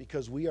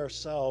because we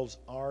ourselves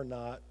are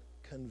not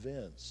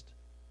convinced.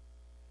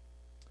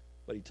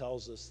 But he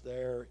tells us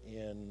there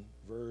in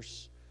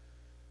verse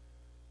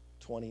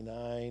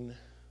 29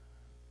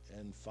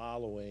 and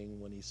following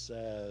when he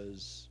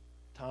says,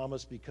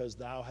 Thomas, because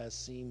thou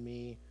hast seen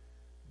me,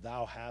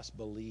 thou hast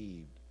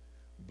believed.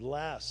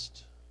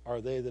 Blessed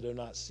are they that have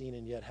not seen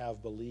and yet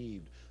have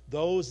believed.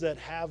 Those that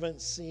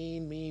haven't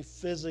seen me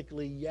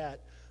physically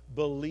yet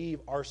believe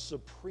are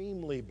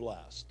supremely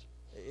blessed.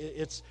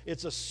 It's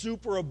a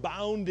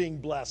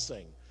superabounding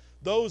blessing.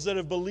 Those that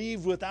have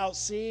believed without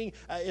seeing,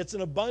 it's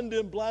an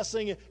abundant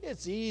blessing.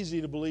 It's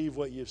easy to believe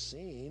what you've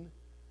seen.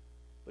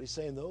 But he's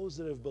saying those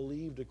that have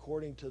believed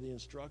according to the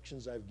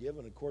instructions I've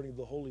given, according to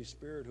the Holy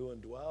Spirit who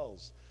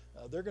indwells,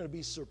 they're going to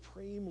be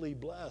supremely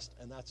blessed,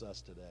 and that's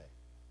us today.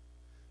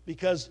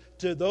 Because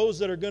to those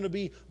that are going to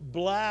be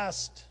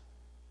blessed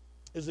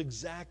is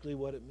exactly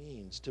what it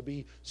means, to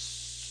be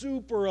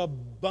super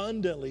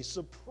abundantly,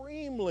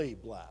 supremely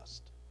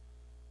blessed.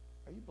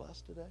 Are you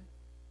blessed today?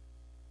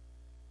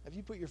 Have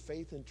you put your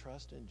faith and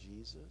trust in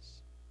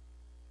Jesus?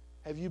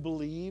 Have you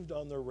believed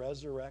on the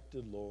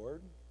resurrected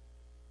Lord?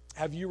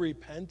 Have you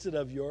repented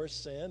of your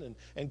sin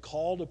and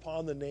called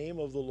upon the name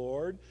of the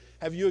Lord?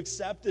 Have you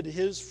accepted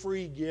His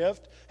free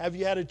gift? Have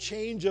you had a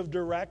change of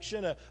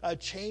direction, a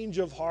change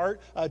of heart,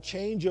 a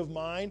change of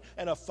mind,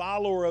 and a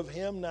follower of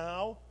Him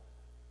now,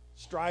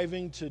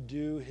 striving to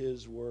do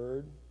His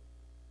word?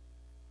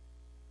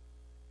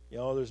 You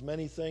know, there's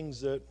many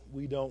things that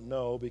we don't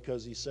know,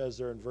 because he says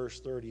there in verse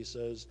 30, he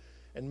says,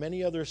 and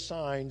many other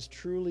signs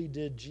truly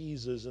did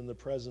Jesus in the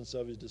presence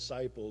of His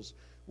disciples,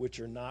 which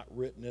are not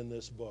written in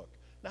this book.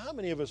 Now, how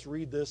many of us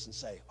read this and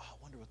say, oh, I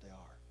wonder what they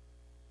are?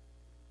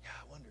 Yeah,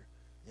 I wonder.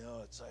 You know,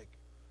 it's like,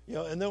 you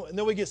know, and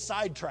then we get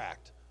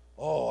sidetracked.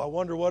 Oh, I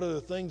wonder what are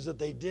the things that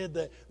they did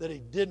that He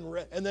didn't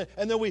read. And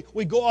then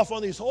we go off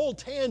on these whole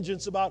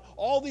tangents about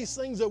all these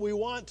things that we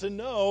want to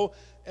know,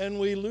 and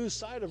we lose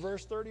sight of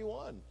verse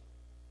 31.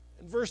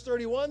 And verse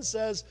 31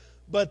 says,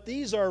 but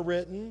these are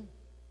written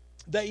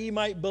that ye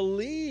might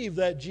believe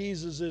that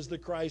Jesus is the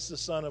Christ, the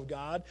Son of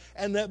God,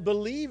 and that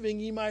believing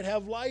ye might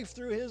have life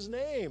through His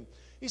name.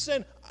 He's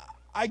saying,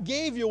 I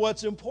gave you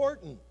what's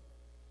important.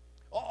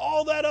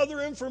 All that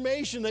other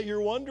information that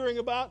you're wondering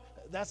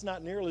about, that's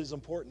not nearly as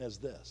important as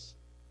this.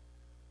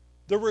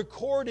 The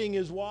recording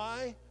is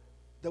why?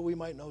 That we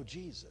might know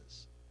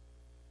Jesus.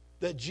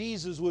 That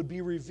Jesus would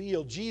be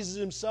revealed. Jesus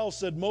Himself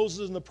said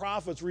Moses and the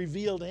prophets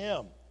revealed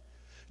Him.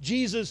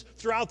 Jesus,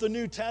 throughout the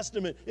New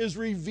Testament, is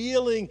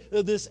revealing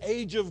this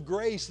age of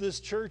grace, this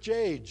church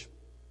age.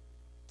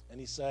 And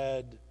He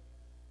said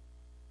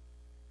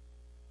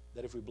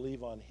that if we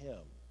believe on Him,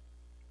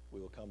 we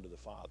will come to the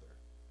Father.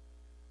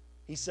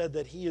 He said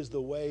that He is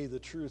the way, the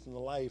truth, and the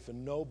life,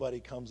 and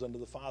nobody comes unto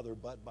the Father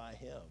but by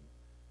Him.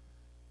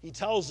 He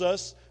tells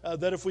us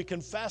that if we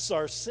confess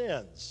our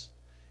sins,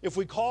 if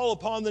we call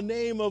upon the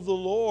name of the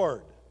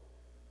Lord,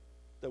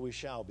 that we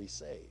shall be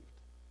saved.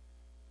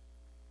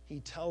 He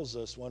tells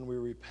us when we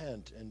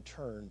repent and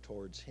turn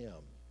towards Him.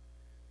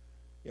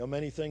 You know,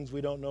 many things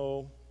we don't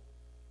know,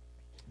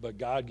 but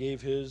God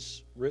gave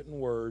His written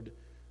word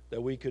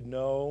that we could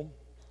know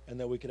and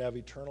that we could have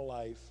eternal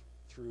life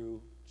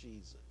through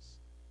Jesus.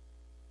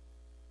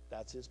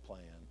 That's His plan.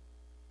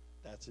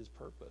 That's His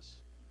purpose.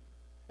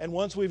 And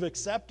once we've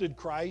accepted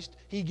Christ,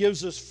 He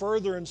gives us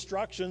further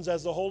instructions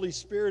as the Holy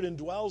Spirit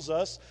indwells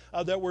us,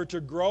 that we're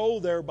to grow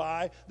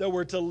thereby, that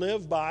we're to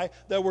live by,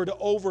 that we're to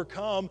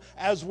overcome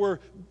as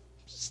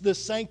the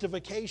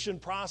sanctification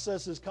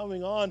process is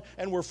coming on,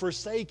 and we're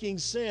forsaking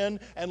sin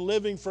and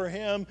living for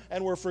Him,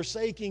 and we're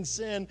forsaking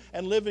sin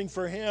and living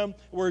for Him.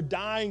 We're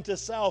dying to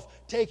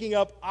self, taking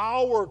up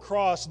our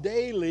cross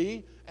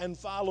daily and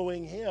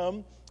following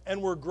Him,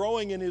 and we're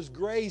growing in His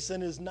grace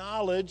and His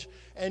knowledge.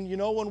 And you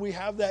know, when we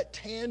have that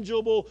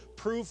tangible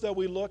proof that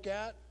we look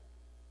at,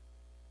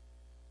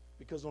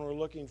 because when we're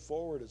looking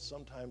forward, it's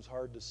sometimes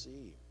hard to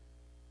see.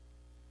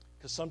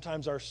 Because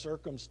sometimes our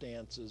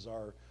circumstances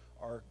are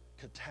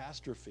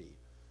catastrophe.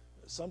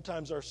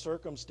 Sometimes our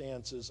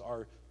circumstances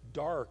are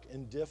dark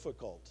and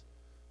difficult.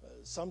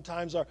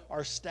 Sometimes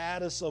our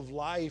status of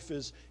life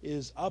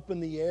is up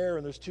in the air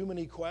and there's too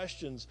many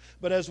questions.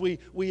 But as we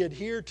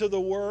adhere to the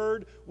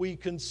Word, we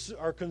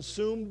are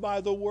consumed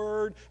by the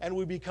Word, and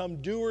we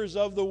become doers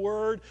of the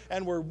Word,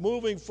 and we're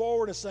moving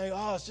forward and saying,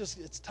 oh,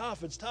 it's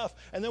tough.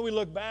 And then we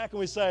look back and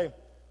we say,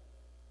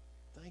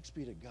 thanks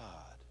be to God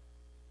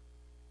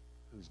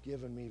who's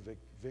given me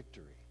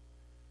victory.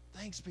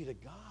 Thanks be to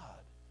God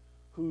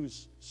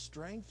who's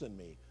strengthened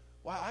me.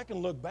 Well, I can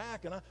look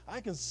back and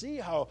I can see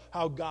how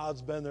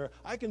God's been there.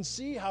 I can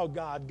see how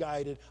God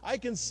guided. I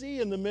can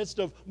see in the midst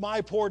of my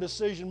poor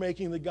decision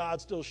making that God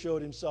still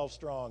showed Himself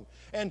strong.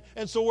 And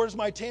so where's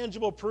my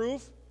tangible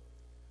proof?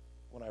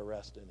 When I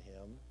rest in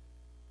Him.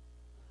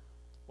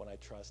 When I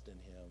trust in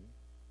Him.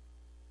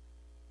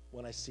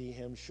 When I see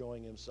Him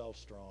showing Himself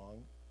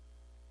strong.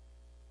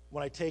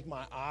 When I take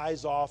my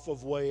eyes off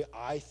of the way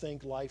I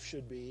think life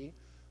should be.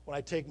 When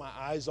I take my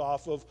eyes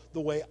off of the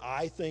way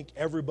I think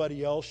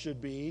everybody else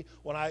should be,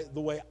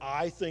 the way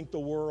I think the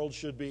world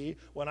should be,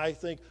 when I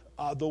think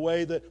the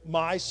way that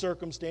my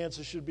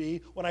circumstances should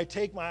be, when I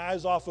take my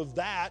eyes off of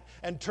that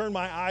and turn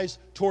my eyes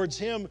towards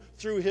Him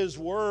through His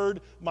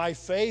Word, my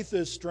faith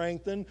is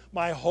strengthened,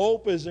 my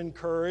hope is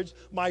encouraged,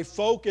 my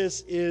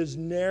focus is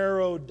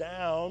narrowed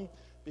down,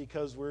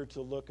 because we're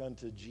to look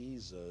unto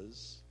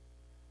Jesus,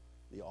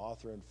 the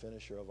author and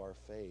finisher of our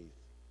faith,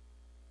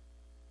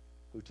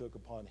 who took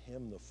upon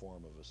Him the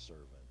form of a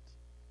servant,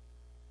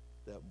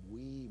 that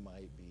we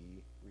might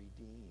be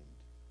redeemed.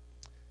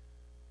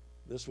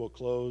 This will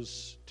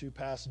close two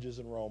passages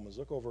in Romans.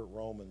 Look over at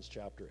Romans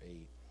chapter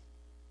 8.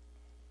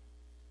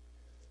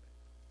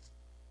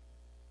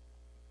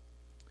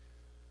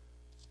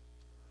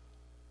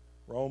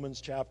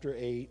 Romans chapter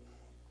 8,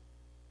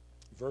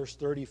 verse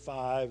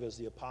 35, as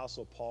the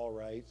Apostle Paul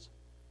writes,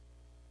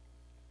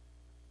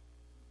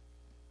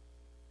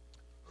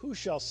 "Who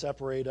shall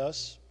separate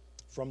us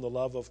from the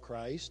love of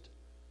Christ?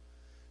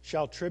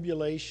 Shall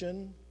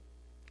tribulation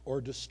or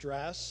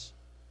distress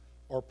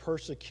or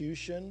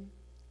persecution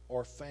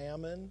or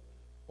famine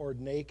or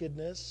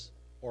nakedness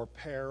or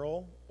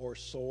peril or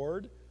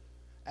sword?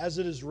 As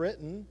it is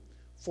written,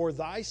 for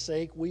thy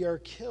sake we are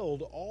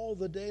killed all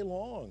the day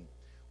long.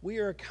 We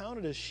are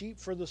accounted as sheep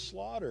for the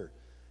slaughter.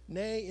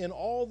 Nay, in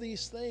all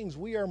these things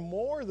we are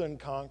more than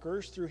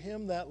conquerors through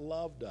him that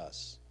loved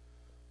us.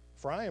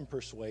 For I am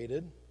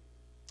persuaded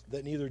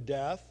that neither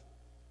death,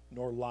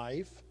 nor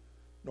life,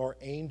 nor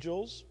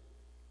angels,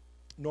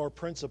 nor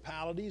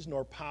principalities,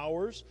 nor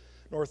powers,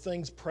 nor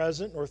things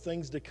present, nor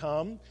things to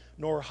come,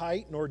 nor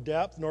height, nor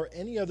depth, nor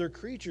any other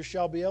creature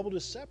shall be able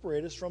to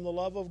separate us from the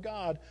love of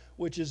God,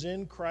 which is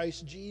in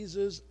Christ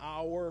Jesus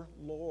our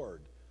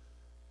Lord."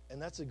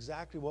 And that's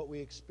exactly what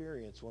we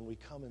experience when we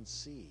come and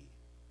see.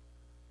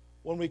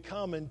 When we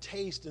come and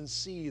taste and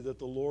see that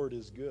the Lord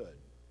is good.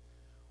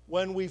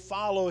 When we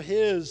follow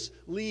his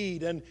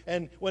lead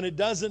and when it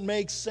doesn't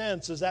make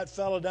sense, as that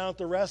fellow down at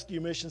the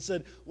rescue mission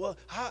said, well,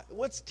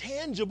 what's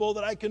tangible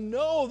that I can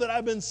know that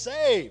I've been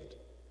saved?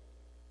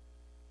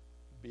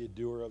 Be a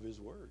doer of his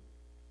word.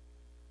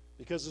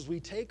 Because as we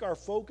take our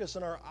focus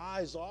and our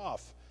eyes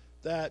off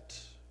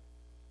that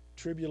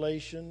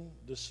tribulation,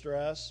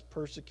 distress,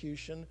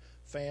 persecution,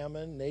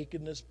 famine,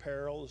 nakedness,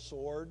 peril, the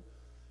sword,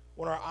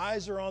 when our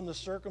eyes are on the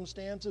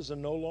circumstances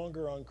and no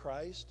longer on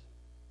Christ,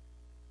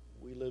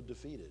 we live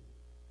defeated.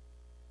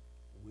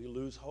 We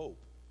lose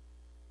hope.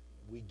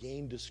 We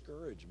gain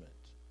discouragement.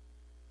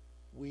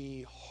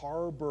 We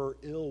harbor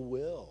ill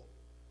will.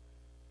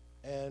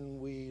 And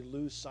we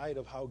lose sight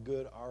of how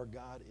good our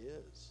God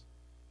is.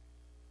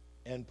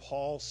 And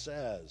Paul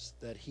says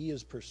that he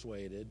is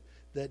persuaded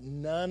that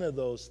none of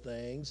those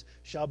things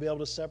shall be able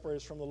to separate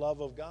us from the love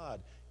of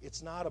God.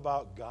 It's not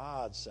about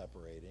God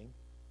separating.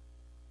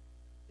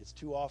 It's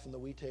too often that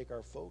we take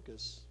our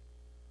focus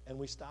and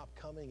we stop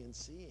coming and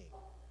seeing.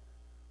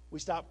 We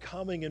stop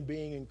coming and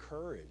being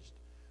encouraged.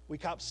 We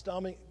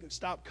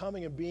stop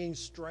coming and being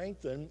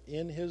strengthened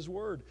in his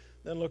word.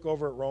 Then look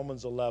over at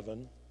Romans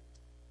 11.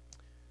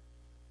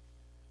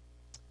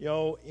 You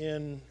know,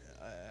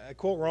 I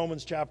quote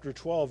Romans chapter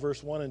 12,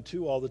 verse 1 and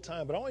 2 all the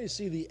time, but I want you to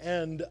see the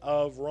end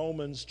of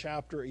Romans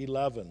chapter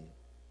 11.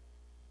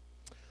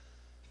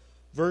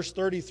 Verse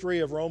 33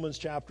 of Romans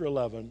chapter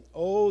 11.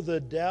 "Oh, the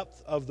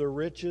depth of the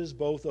riches,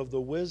 both of the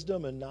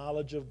wisdom and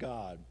knowledge of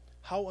God.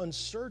 How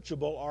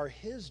unsearchable are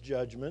his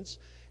judgments,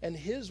 and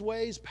his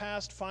ways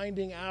past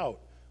finding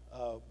out."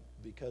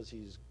 Because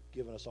he's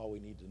given us all we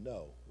need to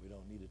know. We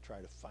don't need to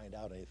try to find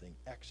out anything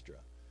extra.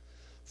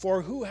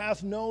 "For who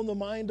hath known the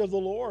mind of the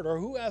Lord? Or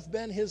who hath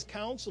been his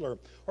counselor?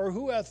 Or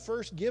who hath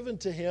first given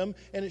to him,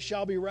 and it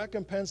shall be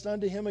recompensed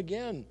unto him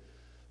again?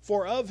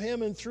 For of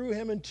him and through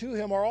him and to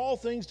him are all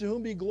things, to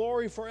whom be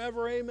glory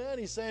forever. Amen."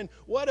 He's saying,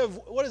 what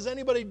has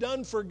anybody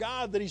done for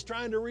God that he's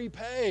trying to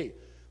repay?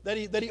 That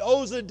he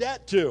owes a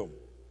debt to? And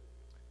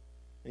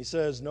he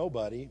says,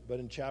 nobody.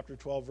 But in chapter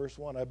 12, verse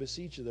 1, "I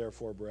beseech you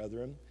therefore,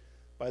 brethren,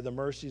 by the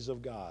mercies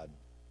of God,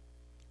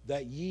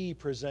 that ye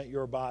present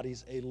your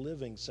bodies a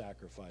living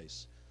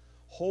sacrifice,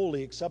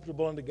 holy,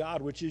 acceptable unto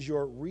God, which is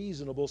your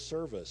reasonable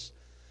service.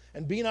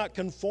 And be not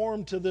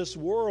conformed to this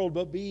world,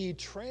 but be ye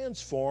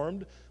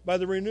transformed by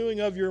the renewing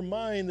of your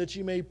mind, that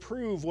ye may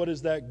prove what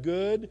is that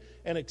good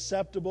and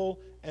acceptable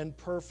and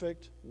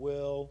perfect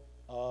will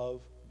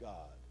of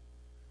God."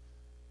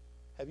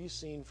 Have you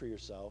seen for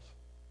yourself?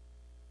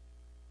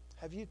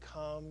 Have you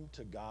come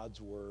to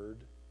God's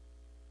word?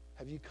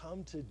 Have you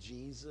come to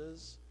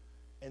Jesus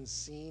and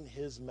seen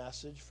his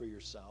message for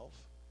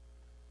yourself?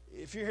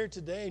 If you're here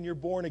today and you're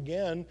born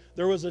again,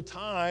 there was a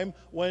time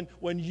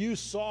when you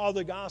saw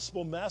the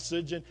gospel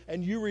message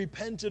and you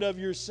repented of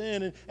your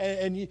sin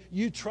and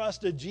you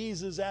trusted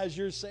Jesus as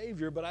your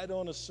Savior. But I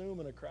don't assume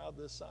in a crowd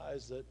this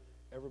size that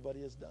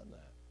everybody has done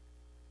that.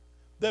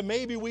 That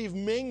maybe we've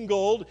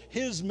mingled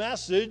his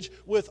message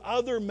with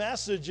other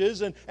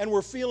messages and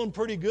we're feeling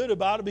pretty good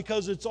about it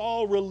because it's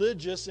all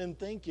religious in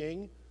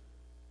thinking,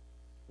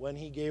 when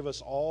he gave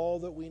us all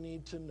that we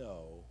need to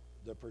know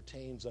that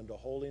pertains unto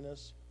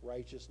holiness,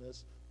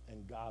 righteousness,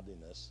 and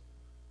godliness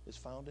is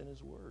found in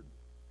his word.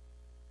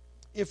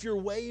 If you're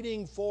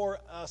waiting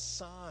for a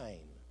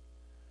sign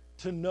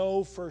to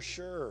know for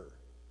sure,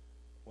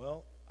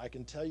 well, I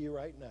can tell you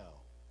right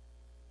now,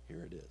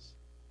 here it is.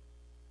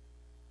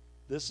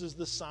 This is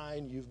the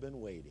sign you've been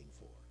waiting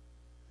for.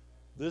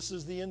 This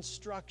is the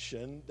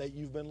instruction that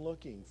you've been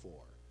looking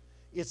for.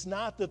 It's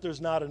not that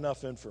there's not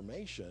enough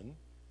information.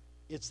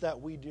 It's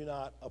that we do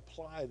not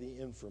apply the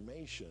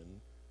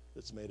information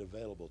that's made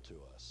available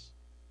to us.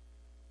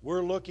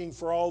 We're looking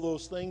for all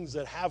those things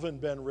that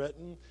haven't been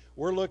written.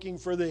 We're looking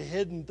for the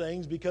hidden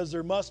things because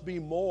there must be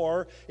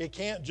more. It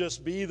can't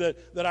just be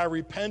that I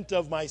repent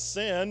of my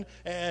sin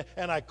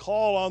and I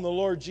call on the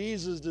Lord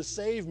Jesus to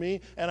save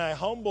me and I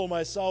humble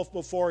myself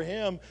before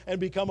Him and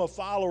become a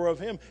follower of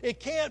Him.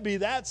 It can't be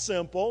that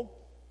simple.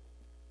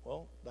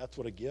 Well, that's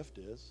what a gift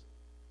is.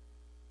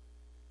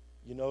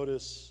 You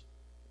notice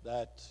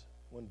that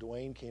when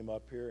Dwayne came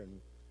up here and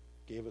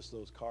gave us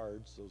those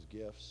cards, those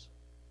gifts,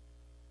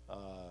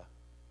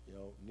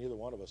 neither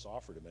one of us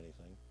offered him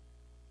anything.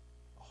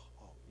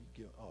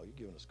 You're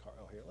giving us cards.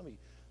 Oh, here,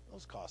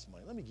 those cost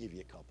money. Let me give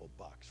you a couple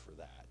bucks for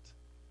that.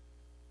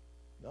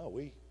 No,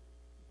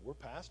 we're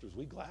pastors.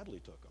 We gladly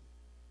took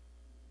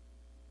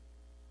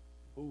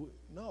them.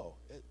 No,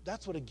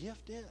 that's what a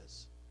gift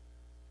is.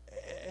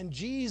 And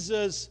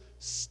Jesus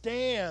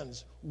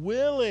stands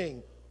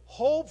willing,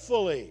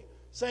 hopefully,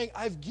 saying,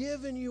 I've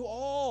given you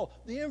all.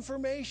 The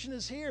information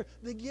is here.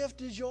 The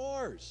gift is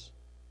yours.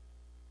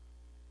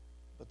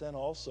 But then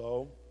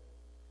also,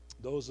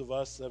 those of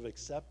us that have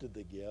accepted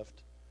the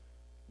gift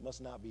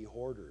must not be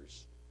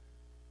hoarders,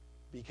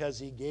 because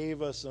He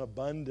gave us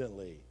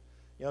abundantly.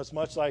 It's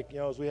much like,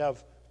 as we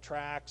have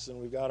tracts and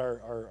we've got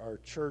our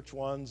church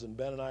ones, and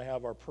Ben and I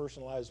have our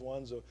personalized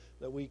ones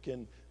that we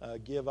can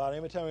give out.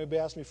 Anytime anybody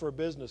asks me for a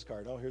business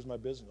card, oh, here's my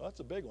business. Oh, that's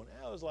a big one.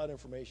 There's a lot of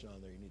information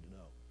on there you need to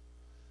know.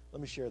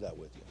 Let me share that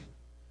with you.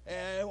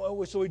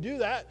 And so we do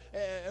that,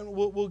 and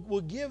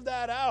we'll give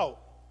that out.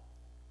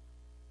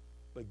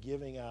 But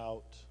giving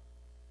out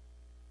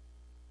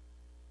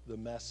the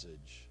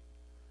message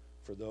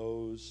for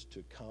those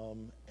to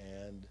come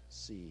and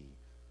see,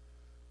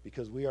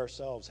 because we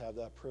ourselves have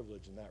that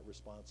privilege and that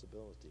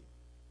responsibility.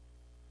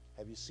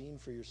 Have you seen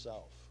for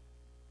yourself?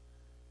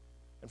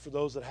 And for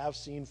those that have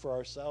seen for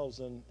ourselves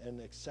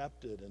and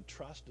accepted and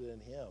trusted in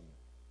Him,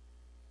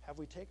 have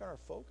we taken our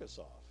focus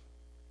off?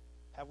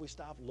 Have we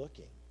stopped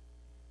looking?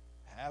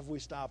 Have we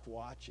stopped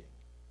watching?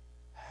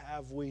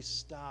 Have we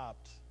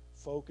stopped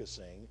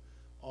focusing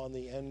on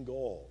the end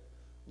goal,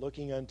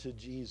 looking unto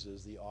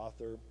Jesus, the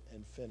author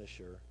and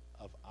finisher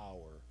of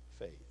our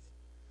faith?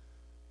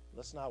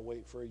 Let's not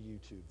wait for a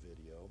YouTube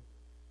video.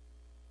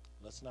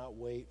 Let's not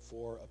wait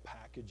for a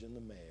package in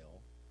the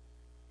mail.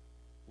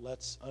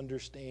 Let's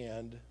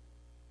understand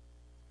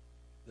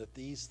that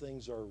these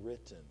things are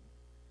written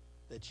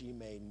that ye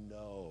may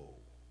know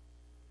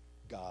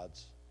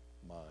God's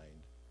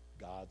mind,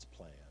 God's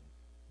plan,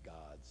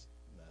 God's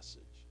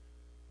message.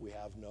 We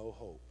have no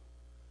hope.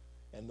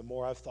 And the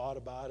more I've thought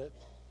about it,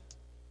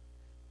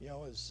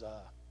 as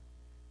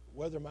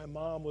whether my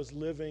mom was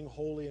living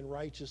holy and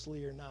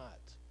righteously or not,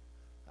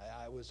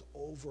 I was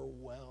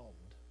overwhelmed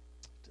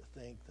to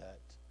think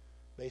that,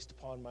 based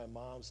upon my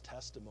mom's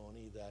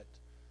testimony, that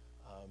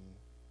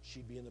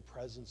she'd be in the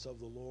presence of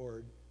the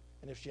Lord,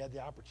 and if she had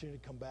the opportunity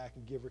to come back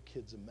and give her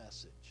kids a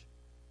message,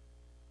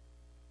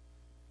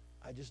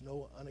 I just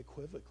know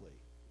unequivocally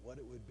what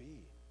it would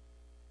be.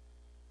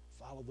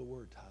 Follow the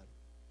Word, Todd.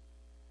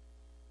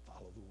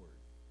 Follow the Word.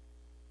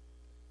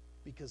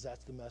 Because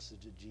that's the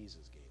message that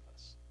Jesus gave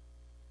us.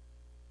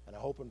 And I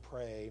hope and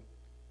pray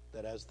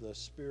that as the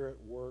Spirit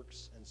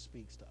works and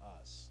speaks to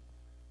us,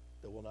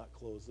 that we'll not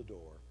close the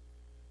door.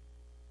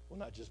 We'll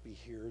not just be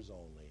hearers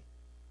only,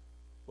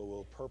 but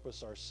we'll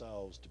purpose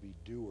ourselves to be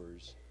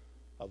doers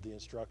of the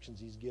instructions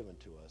He's given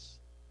to us,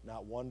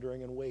 not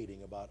wondering and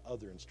waiting about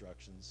other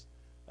instructions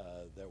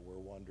that we're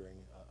wondering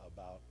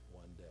about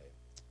one day.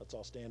 Let's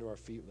all stand to our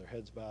feet with our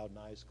heads bowed and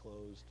eyes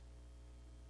closed.